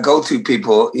have my go-to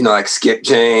people, like Skip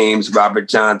James, Robert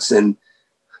Johnson,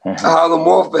 Harlem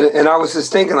Wolf, and I was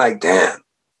just thinking, like, damn,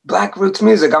 Black roots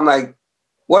music. I'm like,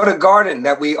 what a garden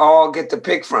that we all get to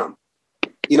pick from.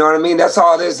 You know what I mean? That's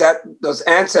all it is. That those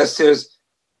ancestors."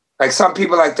 Like some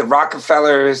people, like the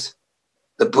Rockefellers,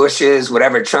 the Bushes,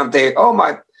 whatever, Trump,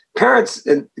 my parents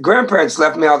and grandparents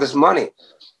left me all this money.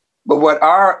 But what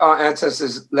our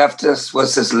ancestors left us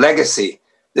was this legacy,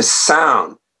 this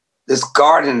sound, this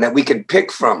garden that we could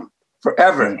pick from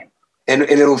forever. And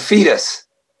it'll feed us.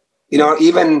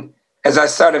 Even as I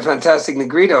started Fantastic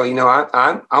Negrito,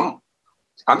 I'm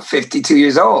 52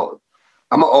 years old.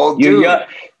 I'm an old dude.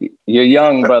 You're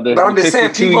young, brother. But I'm just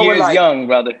saying, people were like, young,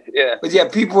 brother. Yeah. But yeah,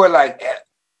 people were like,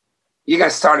 you got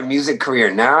to start a music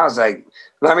career now. I was like,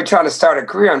 I'm not even trying to start a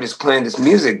career. I'm just playing this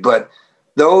music. But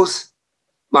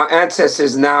my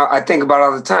ancestors now, I think about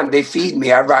all the time, they feed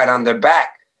me. I ride on their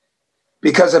back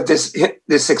because of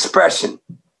this expression.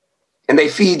 And they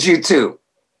feed you too,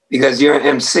 because you're an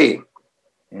MC.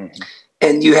 Mm-hmm.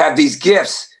 And you have these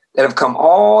gifts that have come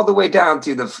all the way down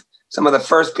to some of the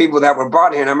first people that were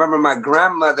brought here. And I remember my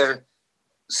grandmother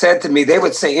said to me, they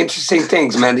would say interesting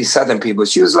things, man, these Southern people.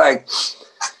 She was like,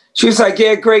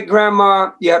 yeah, great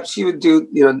grandma. Yep, she would do,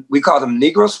 we call them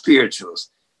Negro spirituals.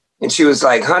 And she was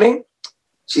like, honey,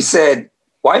 she said,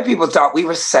 white people thought we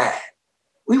were sad.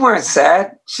 We weren't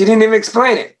sad. She didn't even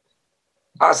explain it.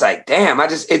 I was like, damn,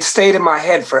 it stayed in my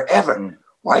head forever. Mm.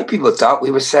 White people thought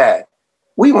we were sad.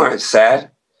 We weren't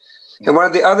sad. And one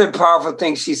of the other powerful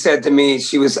things she said to me,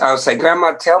 I was like,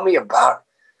 Grandma, tell me about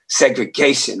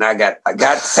segregation. I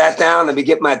got sat down, let me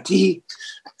get my tea.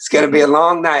 It's going to be a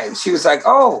long night. And she was like,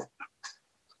 oh.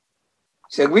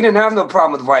 She said, we didn't have no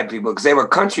problem with white people because they were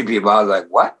country people. I was like,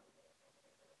 what?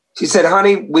 She said,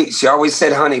 honey, she always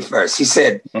said honey first. She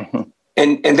said, mm-hmm.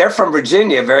 and they're from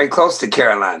Virginia, very close to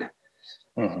Carolina.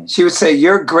 Mm-hmm. She would say,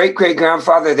 your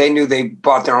great-great-grandfather, they knew they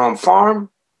bought their own farm.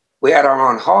 We had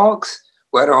our own hogs.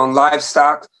 We had our own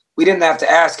livestock. We didn't have to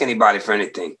ask anybody for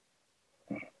anything.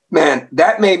 Man,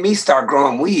 that made me start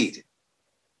growing weed.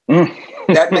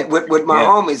 That with my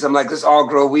homies, I'm like, let's all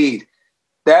grow weed.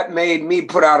 That made me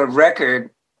put out a record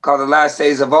called The Last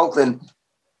Days of Oakland.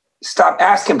 Stop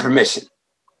asking permission.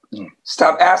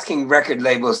 Stop asking record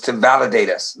labels to validate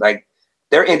us. Like,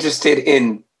 they're interested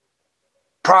in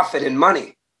profit and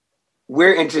money.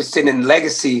 We're interested in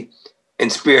legacy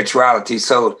and spirituality.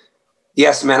 So,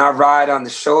 yes, man, I ride on the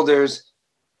shoulders,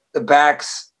 the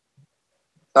backs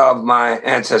of my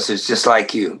ancestors, just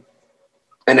like you.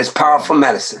 And it's powerful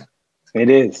medicine. It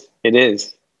is.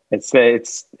 It's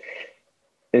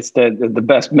the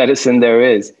best medicine there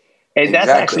is. And exactly. That's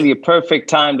actually a perfect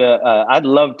time to, I'd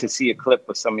love to see a clip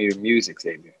of some of your music,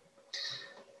 Xavier.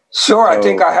 Sure. So, I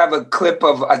think I have a clip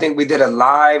I think we did a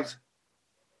live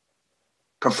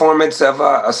performance of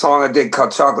a song I did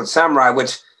called Chocolate Samurai,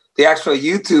 which the actual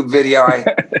YouTube video.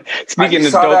 Speaking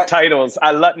of dope titles,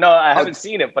 I haven't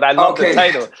seen it, but I love the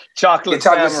title, Chocolate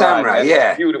Samurai.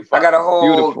 Yeah, beautiful. I got a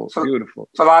whole beautiful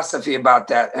philosophy about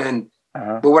that. And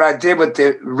but what I did with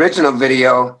the original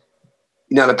video,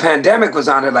 the pandemic was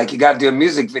on it. Like, you got to do a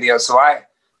music video, so I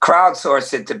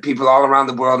crowdsourced it to people all around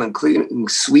the world, including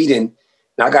Sweden.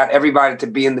 And I got everybody to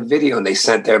be in the video, and they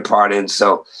sent their part in.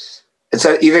 So it's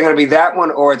either going to be that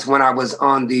one, or it's when I was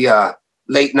on the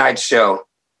late night show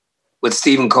with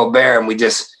Stephen Colbert, and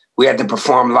we had to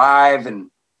perform live, and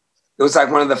it was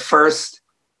like one of the first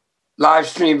live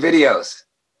stream videos.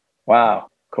 Wow,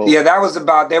 cool. Yeah, that was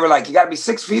they were like, you got to be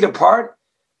 6 feet apart.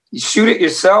 You shoot it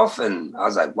yourself, and I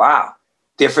was like, wow,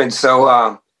 different.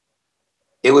 So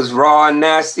it was raw and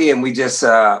nasty, and we just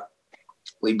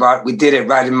we did it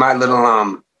right in my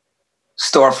little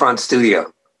storefront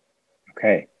studio.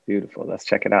 Okay, beautiful. Let's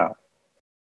check it out.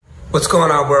 What's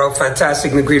going on, world?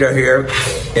 Fantastic Negrito here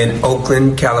in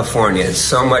Oakland, California.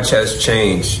 So much has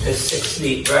changed. It's 6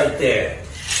 feet right there.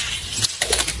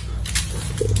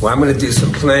 Well, I'm going to do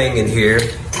some playing in here.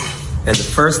 And the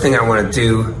first thing I want to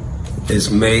do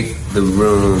is make the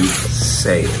room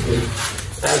safe.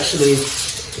 Actually,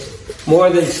 more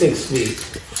than 6 feet.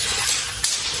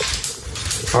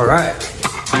 All right.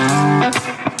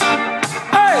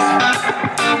 Hey,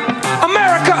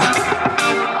 America!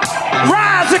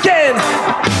 Rise again!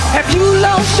 Have you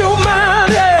lost your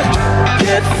mind?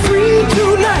 Get free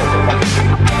tonight.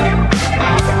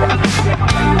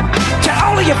 Tell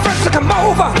all of your friends to come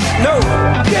over. No,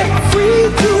 get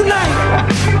free tonight.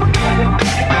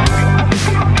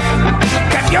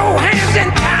 Got your hands in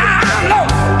time, no.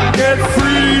 Get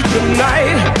free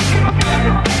tonight.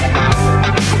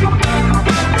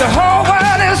 The whole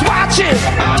world is watching.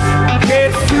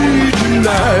 Get free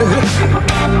tonight.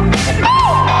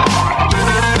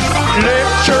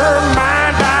 Let your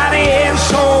mind, body, and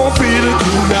soul feel it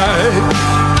tonight.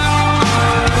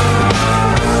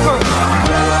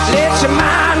 Let your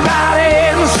mind, body,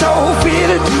 and soul feel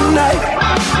it tonight.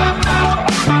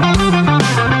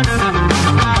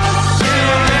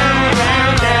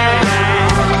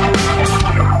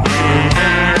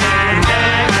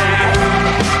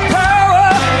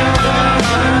 Power.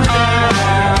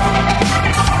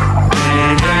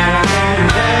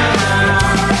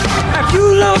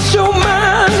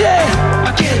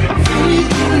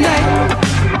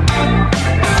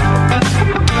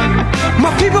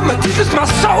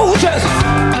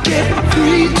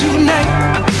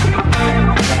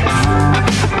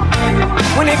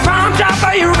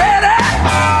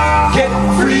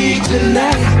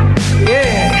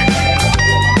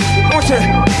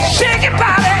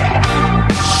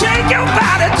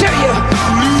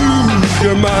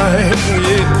 tonight.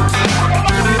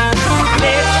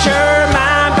 Let your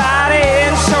mind, body,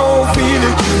 and soul feel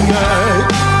it tonight.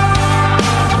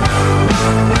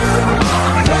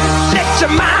 Let your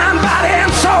mind, body,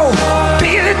 and soul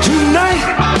feel it tonight.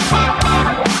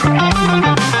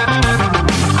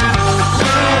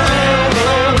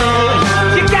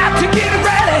 You got to get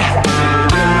ready.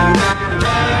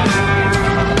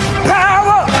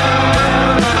 Power.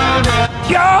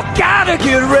 You gotta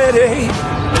get ready.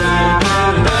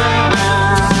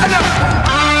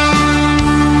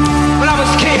 When I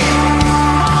was king,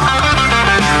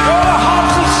 all the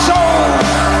hearts and souls,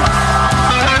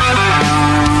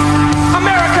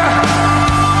 America,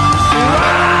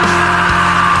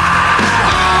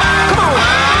 come on.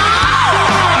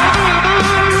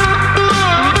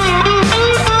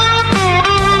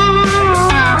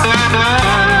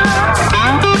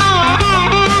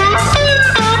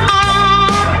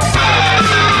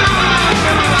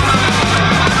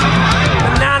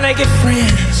 Get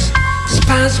friends,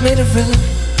 spines made of rhythm,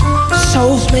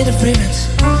 souls made of ribbons,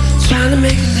 trying to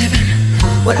make a living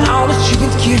with all that you've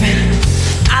been given.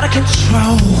 Out of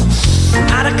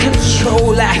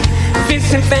control, like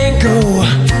Vincent Van Gogh,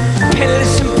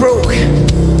 penniless and broke,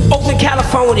 Oakland,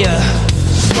 California.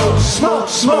 Smoke, smoke,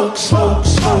 smoke, smoke,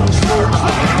 smoke, smoke.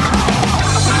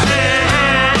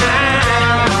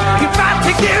 You're about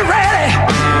to get ready.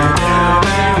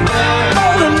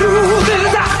 All the news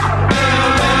is out.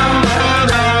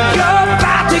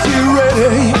 Get ready.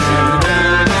 Hey.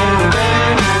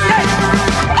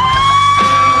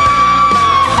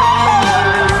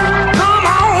 Come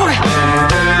on.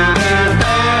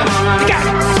 You got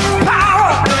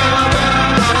power,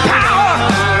 power,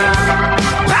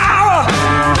 power,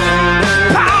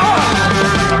 power.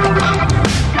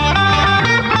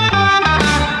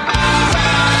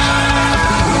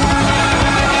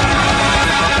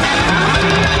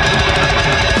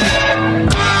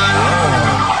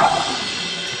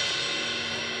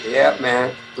 Yeah, man.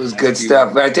 It was good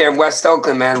stuff. Right there in West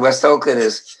Oakland, man. West Oakland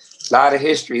is a lot of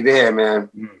history there, man.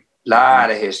 A lot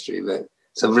of history, but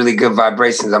some really good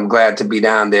vibrations. I'm glad to be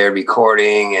down there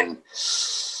recording, and,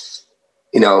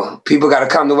 you know, people got to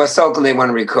come to West Oakland. They want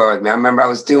to record, man. I remember I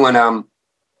was doing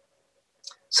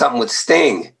something with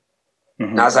Sting.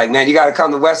 And I was like, man, you got to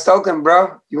come to West Oakland,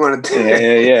 bro. You want to do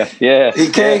it? Yeah. He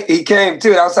came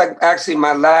too. That was like actually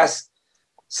my last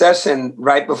session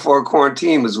right before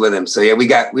quarantine was with him. So yeah, we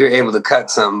were able to cut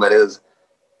some, but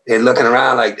they're looking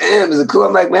around like, damn, is it cool?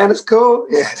 I'm like, man, it's cool.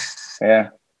 Yeah.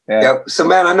 So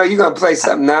man, I know you're gonna play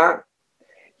something now.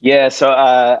 Yeah, so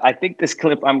I think this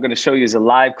clip I'm going to show you is a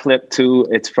live clip too.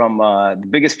 It's from the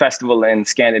biggest festival in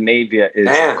Scandinavia.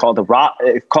 It's called the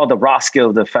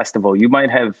Roskilde Festival. You might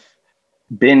have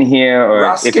been here, or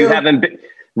Roskilde? If you haven't been,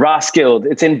 Roskilde.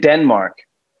 It's in Denmark.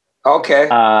 Okay.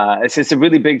 It's just a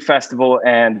really big festival,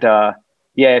 and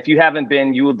yeah, if you haven't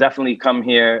been, you will definitely come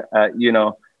here.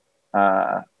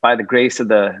 By the grace of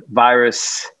the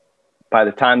virus, by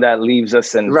the time that leaves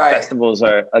us, and festivals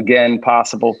are again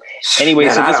possible. Anyway,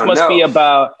 man, so this must be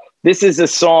about. This is a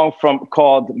song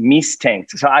called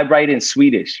Misstänkt. So I write in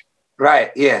Swedish.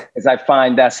 Right. Yeah. Because I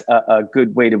find that's a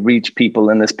good way to reach people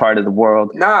in this part of the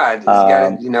world.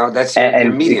 That's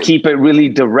your medium. Keep it really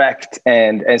direct.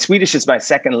 And Swedish is my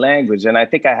second language. And I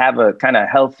think I have a kind of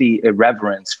healthy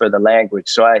irreverence for the language.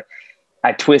 So I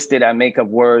twist it. I make up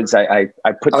words. I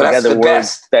put together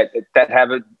words that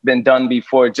haven't been done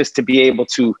before, just to be able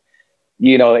to,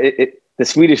 the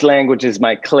Swedish language is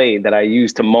my clay that I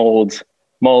use to mold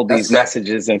these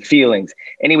messages and feelings.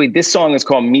 Anyway, this song is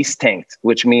called Misstänkt,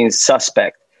 which means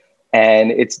suspect.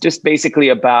 And it's just basically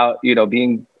about,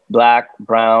 being Black,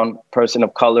 brown, person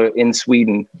of color in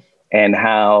Sweden, and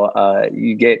how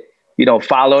you get,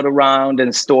 followed around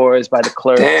in stores by the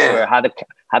clerks, or how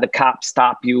the cops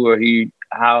stop you, or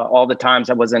how all the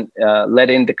times I wasn't let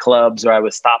into clubs, or I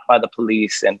was stopped by the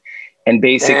police, and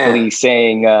basically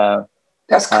saying,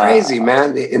 that's crazy,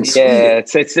 man. In Sweden. Yeah,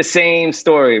 it's the same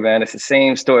story, man. It's the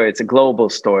same story. It's a global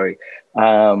story.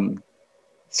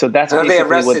 So that's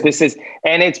basically what this is.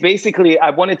 And it's basically, I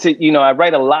wanted to, I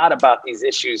write a lot about these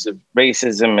issues of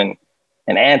racism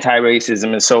and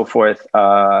anti-racism and so forth.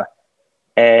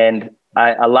 And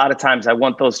a lot of times I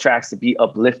want those tracks to be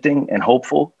uplifting and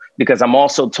hopeful, because I'm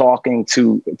also talking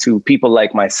to people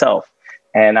like myself,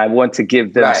 and I want to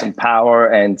give them some power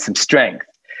and some strength.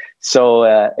 So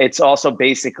it's also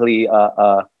basically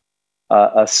a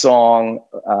song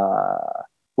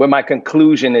where my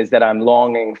conclusion is that I'm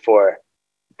longing for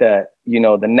the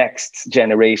next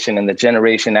generation and the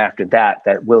generation after that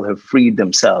will have freed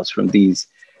themselves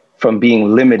from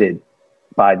being limited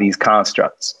by these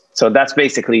constructs. So that's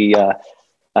basically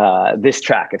this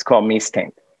track. It's called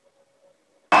Misstänkt.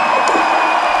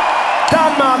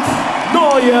 Danmark,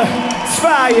 Norge,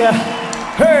 Sverige.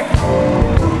 Hey.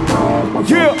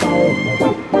 Yeah.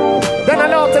 Denna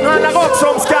låten handlar också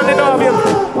om Skandinavien.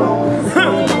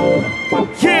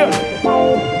 Yeah.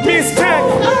 Misstänk.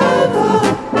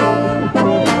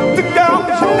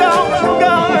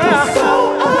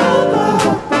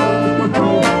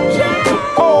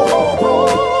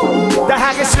 Det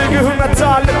här är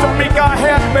 2000-talet och mycket har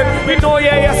hänt, men i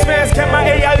Norge är jag svensk, hemma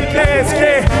är jag utländsk.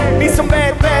 Ni som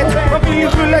vet, man vill ju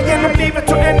rulla genom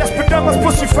livet och endast bedömas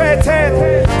på sin fethet.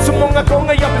 Så många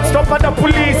gånger jag blivit stoppad av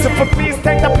polisen för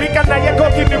misstänkta blickar när jag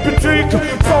gått in i butik.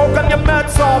 Frågan jag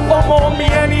möts av om och om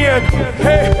igen.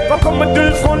 Hej, var kommer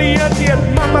du från egentligen?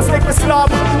 Mamma släckte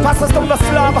slavar, fastast de var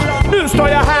slavar. Nu står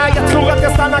jag här, jag tror att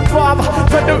jag stannar kvar.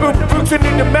 Född och uppvuxen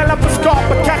in i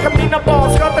mellanförskapet. Kanske mina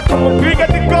barns rötter kommer brygga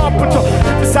till gapet.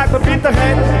 Inte sagt med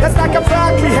bitterhet, jag snackar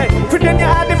verklighet. För den jag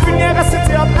är definierar sig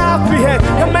till av ärlighet.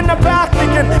 Jag menar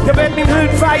verkligen, jag vet min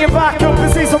hudfärg är vacker,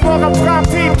 precis som våran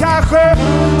framtid kanske.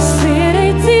 Se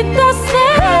dig titta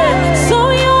snett,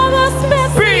 som jag var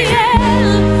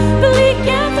speciell.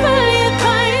 Blicken följer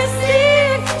varje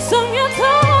steg som jag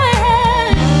tar här.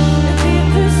 Jag vet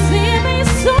du ser mig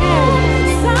som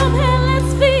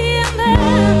samhällets fiende.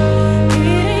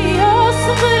 Är det jag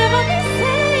som borde vara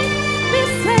misstänkt?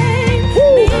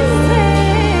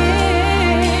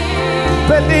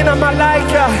 Berlina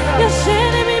Malaika. Jag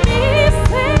känner mig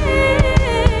misstänkt.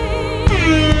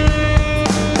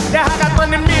 Det här att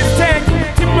man är misstänkt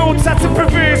till motsatsen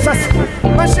bevisas.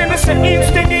 Man känner sig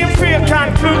instängd i en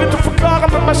fyrkant. Klurigt att förklara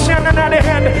men man känner när det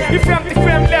händer. I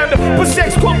 55 länder, på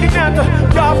 6 kontinenter.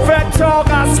 Jag har fött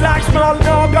tårar, slagsmål,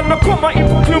 någon och komma in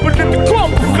på klubben lite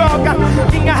kom på frågan.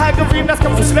 Inga högervindar ska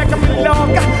få släcka min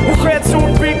laga. Och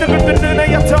skedsord biter inte nu när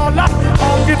jag talar.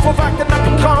 Avgud får vakterna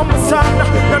på kramen sanna.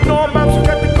 När norrman så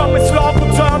kan det komma i slag på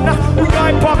törna. Och jag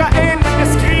är bara en, men jag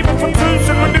skriver för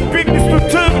 1000. Men det byggde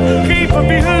struktur, river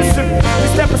vid husen. Vi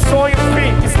släpper sorgen fri,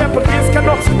 vi släpper riskan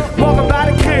också. Morgon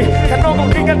världekrig, kan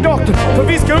någon ringa doktorn? För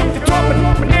vi ska upp till toppen,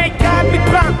 men det är jävligt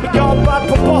brant. Men jag har varit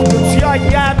på botten, så jag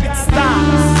är jävligt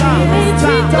stark.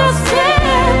 Titta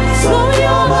snett, som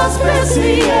jag var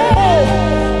speciell.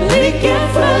 Blicken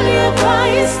följer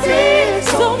varje steg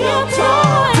som jag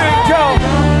tar här.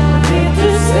 Vet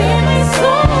du ser mig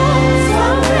som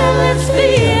samhällets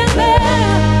fiende.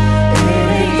 Är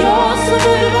det jag som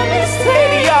borde vara misstänkt? Är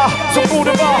det jag som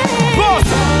borde vara boss?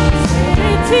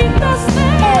 Titta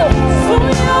snett, som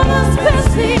jag var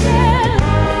speciell.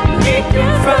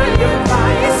 Blicken följer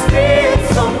varje steg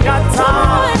som jag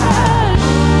tar här.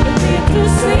 Vet du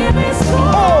ser mig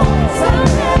som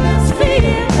samhällets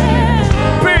fiende.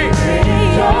 Är det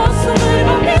jag som borde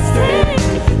vara misstänkt?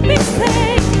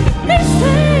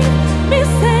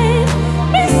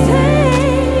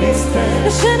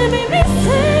 Jag känner mig misstänkt.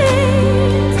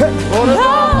 Vad är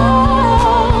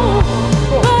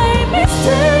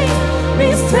misstänkt?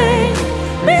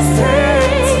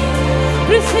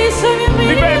 Precis som jag minns.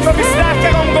 Vi vet vad vi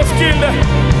snackar om, då skulle.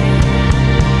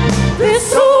 Det är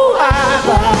så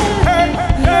allvar.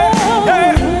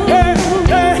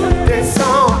 Det är så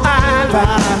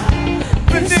allvar.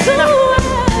 Det är så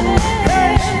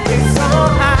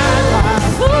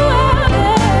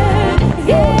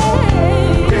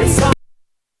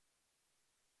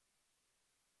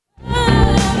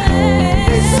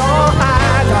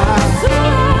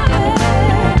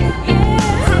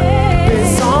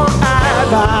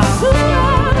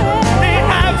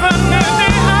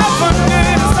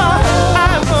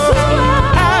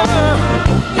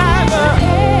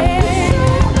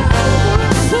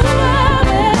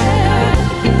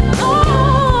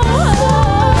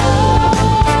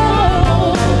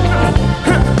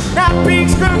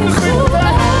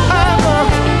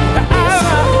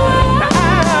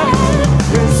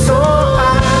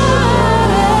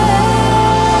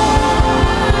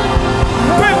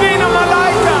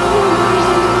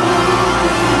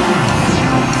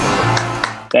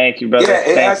Thank you, brother. Yeah,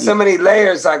 it has so many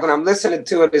layers. Like when I'm listening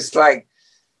to it, it's like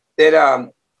it,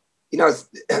 you know,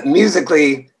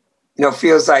 musically, you know,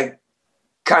 feels like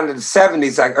kind of the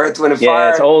 70s, like Earth, Wind, and Fire. Yeah,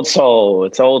 it's old soul.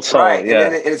 It's old soul. Right. Yeah.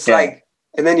 And then it's like,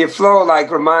 and then your flow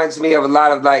like reminds me of a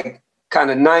lot of like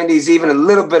kind of 90s, even a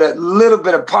little bit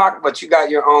of pop, but you got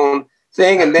your own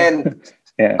thing. And then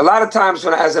a lot of times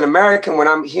when, as an American, when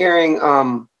I'm hearing,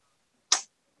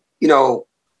 you know,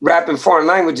 rap in foreign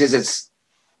languages, it's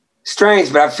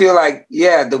strange, but I feel like,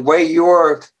 yeah, the way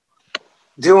you're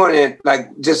doing it, like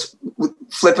just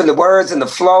flipping the words and the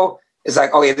flow, is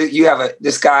like, oh yeah, you have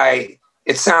this guy,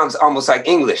 it sounds almost like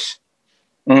English.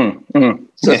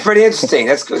 So it's pretty interesting.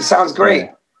 It sounds great.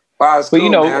 Wow, it's cool,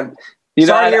 man.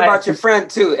 Sorry to hear about your friend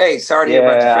too. Hey, sorry to hear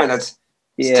about your friend.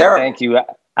 Yeah, thank you.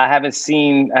 I haven't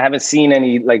seen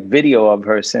any like video of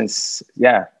her since.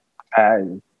 Yeah,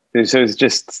 it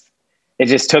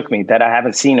just took me that I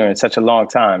haven't seen her in such a long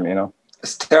time. You know,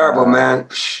 it's terrible, man.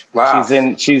 Wow.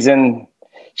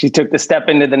 She took the step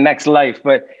into the next life.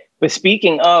 But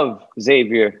speaking of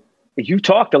Xavier, you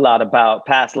talked a lot about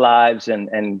past lives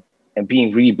and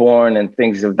being reborn and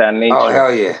things of that nature. Oh,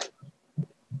 hell yeah.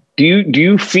 Do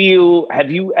you feel,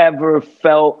 have you ever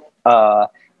felt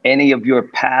any of your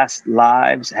past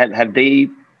lives? Have they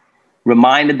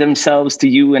reminded themselves to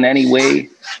you in any way?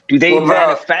 Do they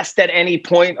manifest at any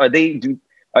point? Are they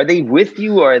with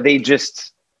you, or are they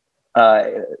just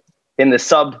in the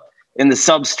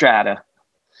substrata?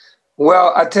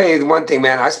 Well, I'll tell you one thing,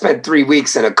 man. I spent 3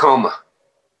 weeks in a coma.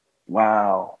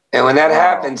 Wow. And when that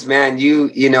happens, man,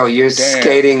 you're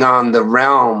skating on the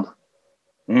realm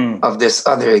of this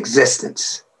other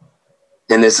existence.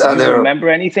 And this other. Do you remember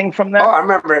anything from that? Oh, I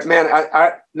remember it, man.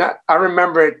 I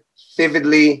remember it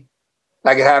vividly,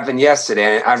 like it happened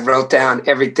yesterday. I wrote down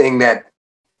everything that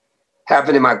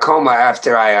happened in my coma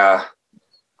after I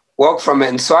woke from it.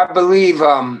 And so I believe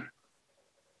a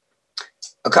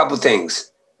couple things.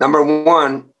 Number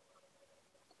one,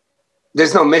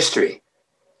 there's no mystery.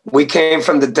 We came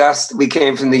from the dust. We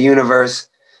came from the universe.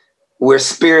 We're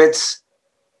spirits,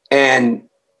 and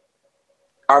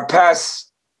our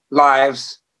past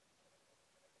lives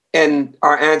and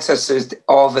our ancestors,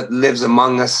 all of it lives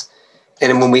among us.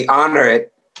 And when we honor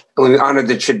it, and when we honor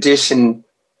the tradition,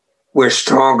 we're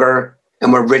stronger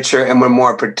and we're richer and we're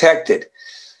more protected.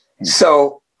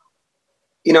 So,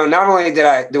 not only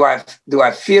do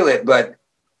I feel it, but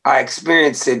I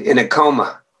experienced it in a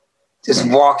coma, just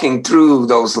walking through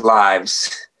those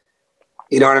lives.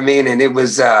 You know what I mean? And it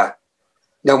was,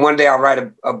 one day I'll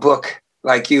write a book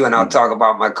like you, and I'll talk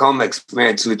about my coma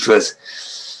experience, which was,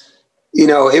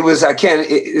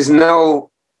 there's no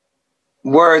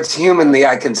words humanly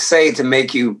I can say to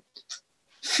make you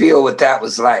feel what that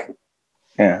was like.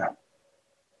 Yeah.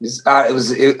 It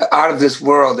was out of this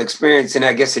world experience, and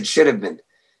I guess it should have been,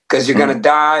 because you're going to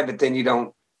die, but then you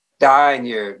don't die, and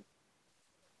you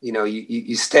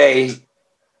stay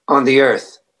on the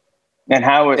earth. And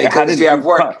how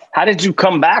did you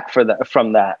come back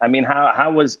from that? I mean,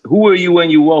 who were you when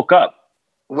you woke up?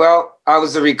 Well, I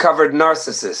was a recovered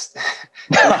narcissist.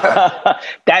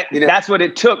 That's what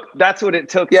it took. That's what it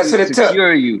took to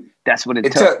cure you. That's what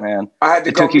it took, man.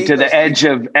 It took you to the edge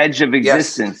of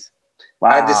existence. Yes. Wow.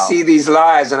 I had to see these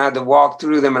lives, and I had to walk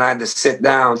through them, and I had to sit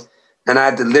down, and I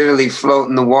had to literally float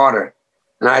in the water,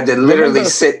 and I had to literally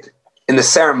sit in the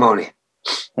ceremony.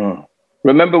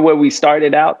 Remember where we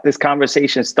started out? This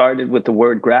conversation started with the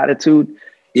word gratitude.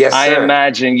 Yes, sir. I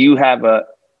imagine you have a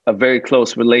very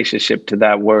close relationship to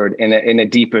that word in a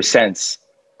deeper sense.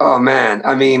 Oh man,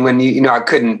 I mean, when I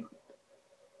couldn't.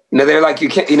 They're like, you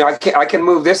can't. I can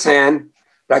move this hand,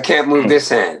 but I can't move this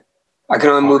hand. I can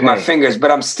only move my fingers,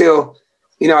 but I'm still,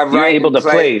 I write. You're able to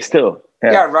play still.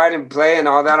 Yeah, I write and play and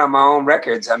all that on my own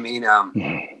records. I mean,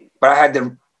 but I had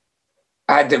to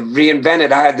reinvent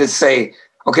it. I had to say,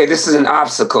 okay, this is an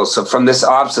obstacle. So from this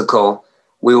obstacle,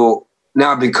 we will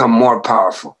now become more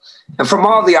powerful. And from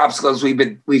all the obstacles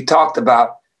we've talked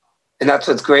about, and that's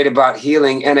what's great about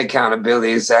healing and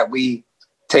accountability, is that we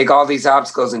take all these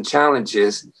obstacles and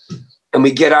challenges, and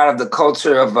we get out of the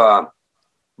culture of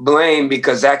blame,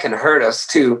 because that can hurt us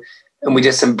too. And we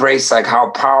just embrace like how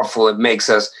powerful it makes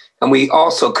us. And we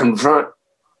also confront,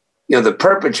 the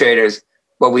perpetrators,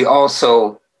 but we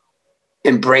also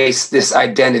embrace this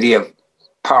identity of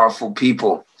powerful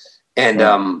people.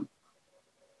 And,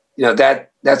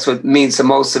 that's what means the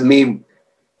most to me,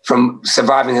 from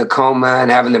surviving a coma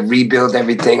and having to rebuild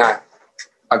everything. I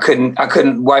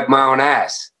couldn't wipe my own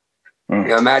ass.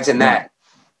 Imagine that.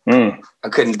 I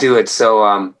couldn't do it.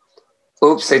 So,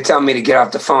 oops, they tell me to get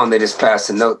off the phone. They just passed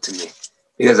a note to me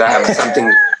because I have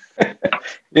something.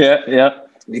 Yeah.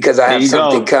 Because I have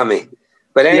something coming.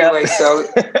 But anyway, so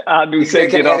they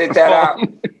can edit that out.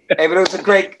 Hey, but it was a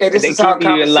great. Hey, this is how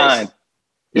conversation.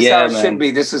 This is how it should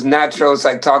be. This is natural. It's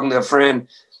like talking to a friend.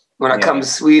 When I come to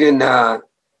Sweden, I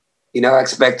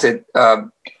expect it.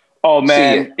 Oh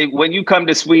man, when you come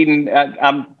to Sweden,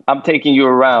 I'm taking you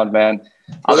around, man.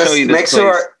 I'll show you this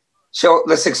place.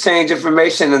 Let's exchange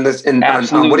information and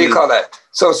what do you call that?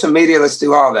 Social media. Let's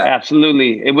do all that.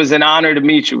 Absolutely. It was an honor to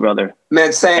meet you, brother.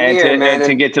 Man, same here, man. And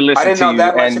to get to listen to you. I didn't know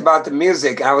that much about the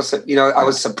music. I was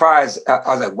surprised. I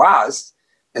was like, wow,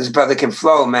 this brother can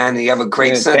flow, man. And you have a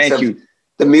great sense of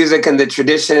the music and the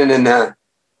tradition, and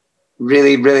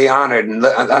really, really honored. And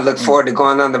I look forward to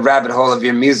going on the rabbit hole of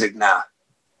your music now.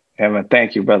 Yeah, man.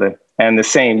 Thank you, brother. And the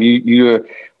same. You're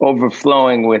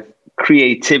overflowing with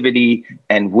creativity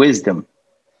and wisdom.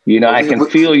 You know, I can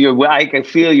feel your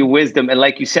wisdom. And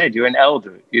like you said, you're an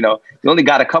elder, you know, you only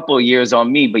got a couple of years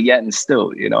on me, but yet and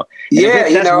still, you know.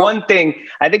 And that's one thing.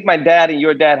 I think my dad and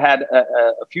your dad had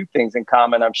a few things in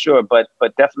common, I'm sure, but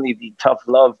definitely the tough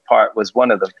love part was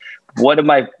one of them. One of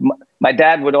my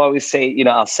dad would always say, you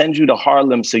know, I'll send you to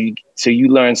Harlem so you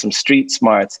learn some street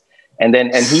smarts. And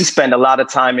he spent a lot of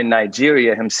time in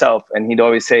Nigeria himself. And he'd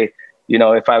always say, you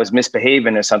know, if I was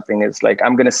misbehaving or something, it's like,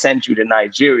 I'm going to send you to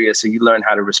Nigeria so you learn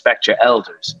how to respect your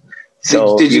elders.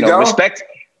 So, did you go? Respect.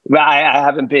 I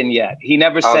haven't been yet. He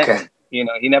never sent me. You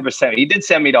know, he never sent me. He did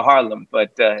send me to Harlem,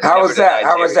 but how was that?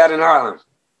 How was that in Harlem?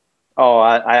 Oh,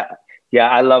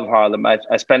 I love Harlem.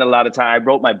 I spent a lot of time. I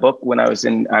wrote my book when I was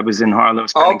in Harlem,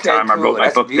 spending time. Cool. I wrote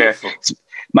my book beautiful. There.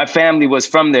 My family was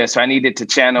from there, so I needed to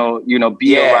channel, you know,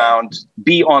 be around,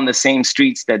 be on the same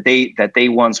streets that they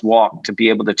once walked to be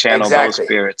able to channel those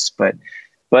spirits. But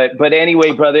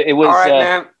anyway, brother, it was all right,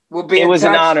 man. We'll be. It was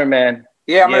an honor, man.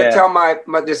 Yeah, I'm gonna tell my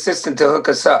assistant to hook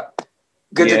us up.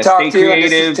 Good to talk to you. And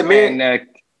this is to me. And,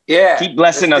 keep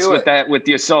blessing us with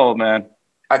your soul, man.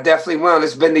 I definitely will.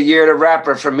 It's been the year of the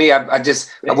rapper for me. I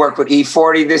worked with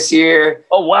E40 this year.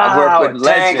 Oh wow! I worked with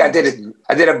Tank. I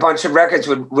did a bunch of records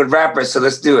with rappers. So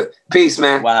let's do it. Peace,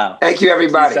 man. Wow. Thank you,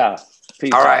 everybody. Peace out.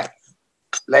 Peace All out. right.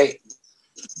 Late.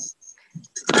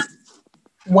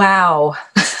 Wow.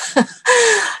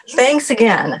 Thanks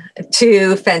again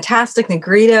to Fantastic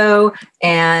Negrito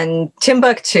and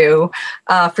Timbuktu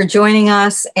for joining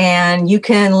us. And you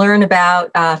can learn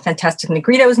about Fantastic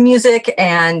Negrito's music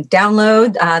and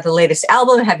download the latest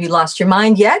album, Have You Lost Your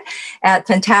Mind Yet?, at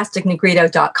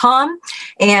fantasticnegrito.com.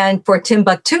 And for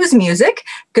Timbuktu's music,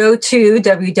 go to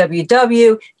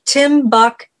www.timbuk.nu.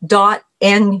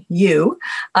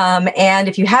 And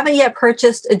if you haven't yet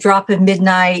purchased A Drop of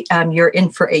Midnight, you're in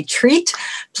for a treat.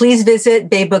 Please visit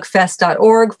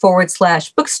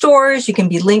baybookfest.org/bookstores. You can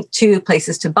be linked to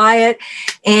places to buy it.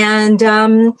 And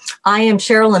I am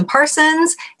Sherilyn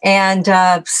Parsons, and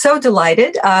so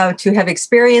delighted to have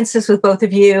experienced this with both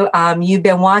of you. You've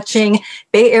been watching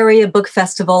Bay Area Book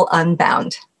Festival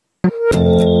Unbound.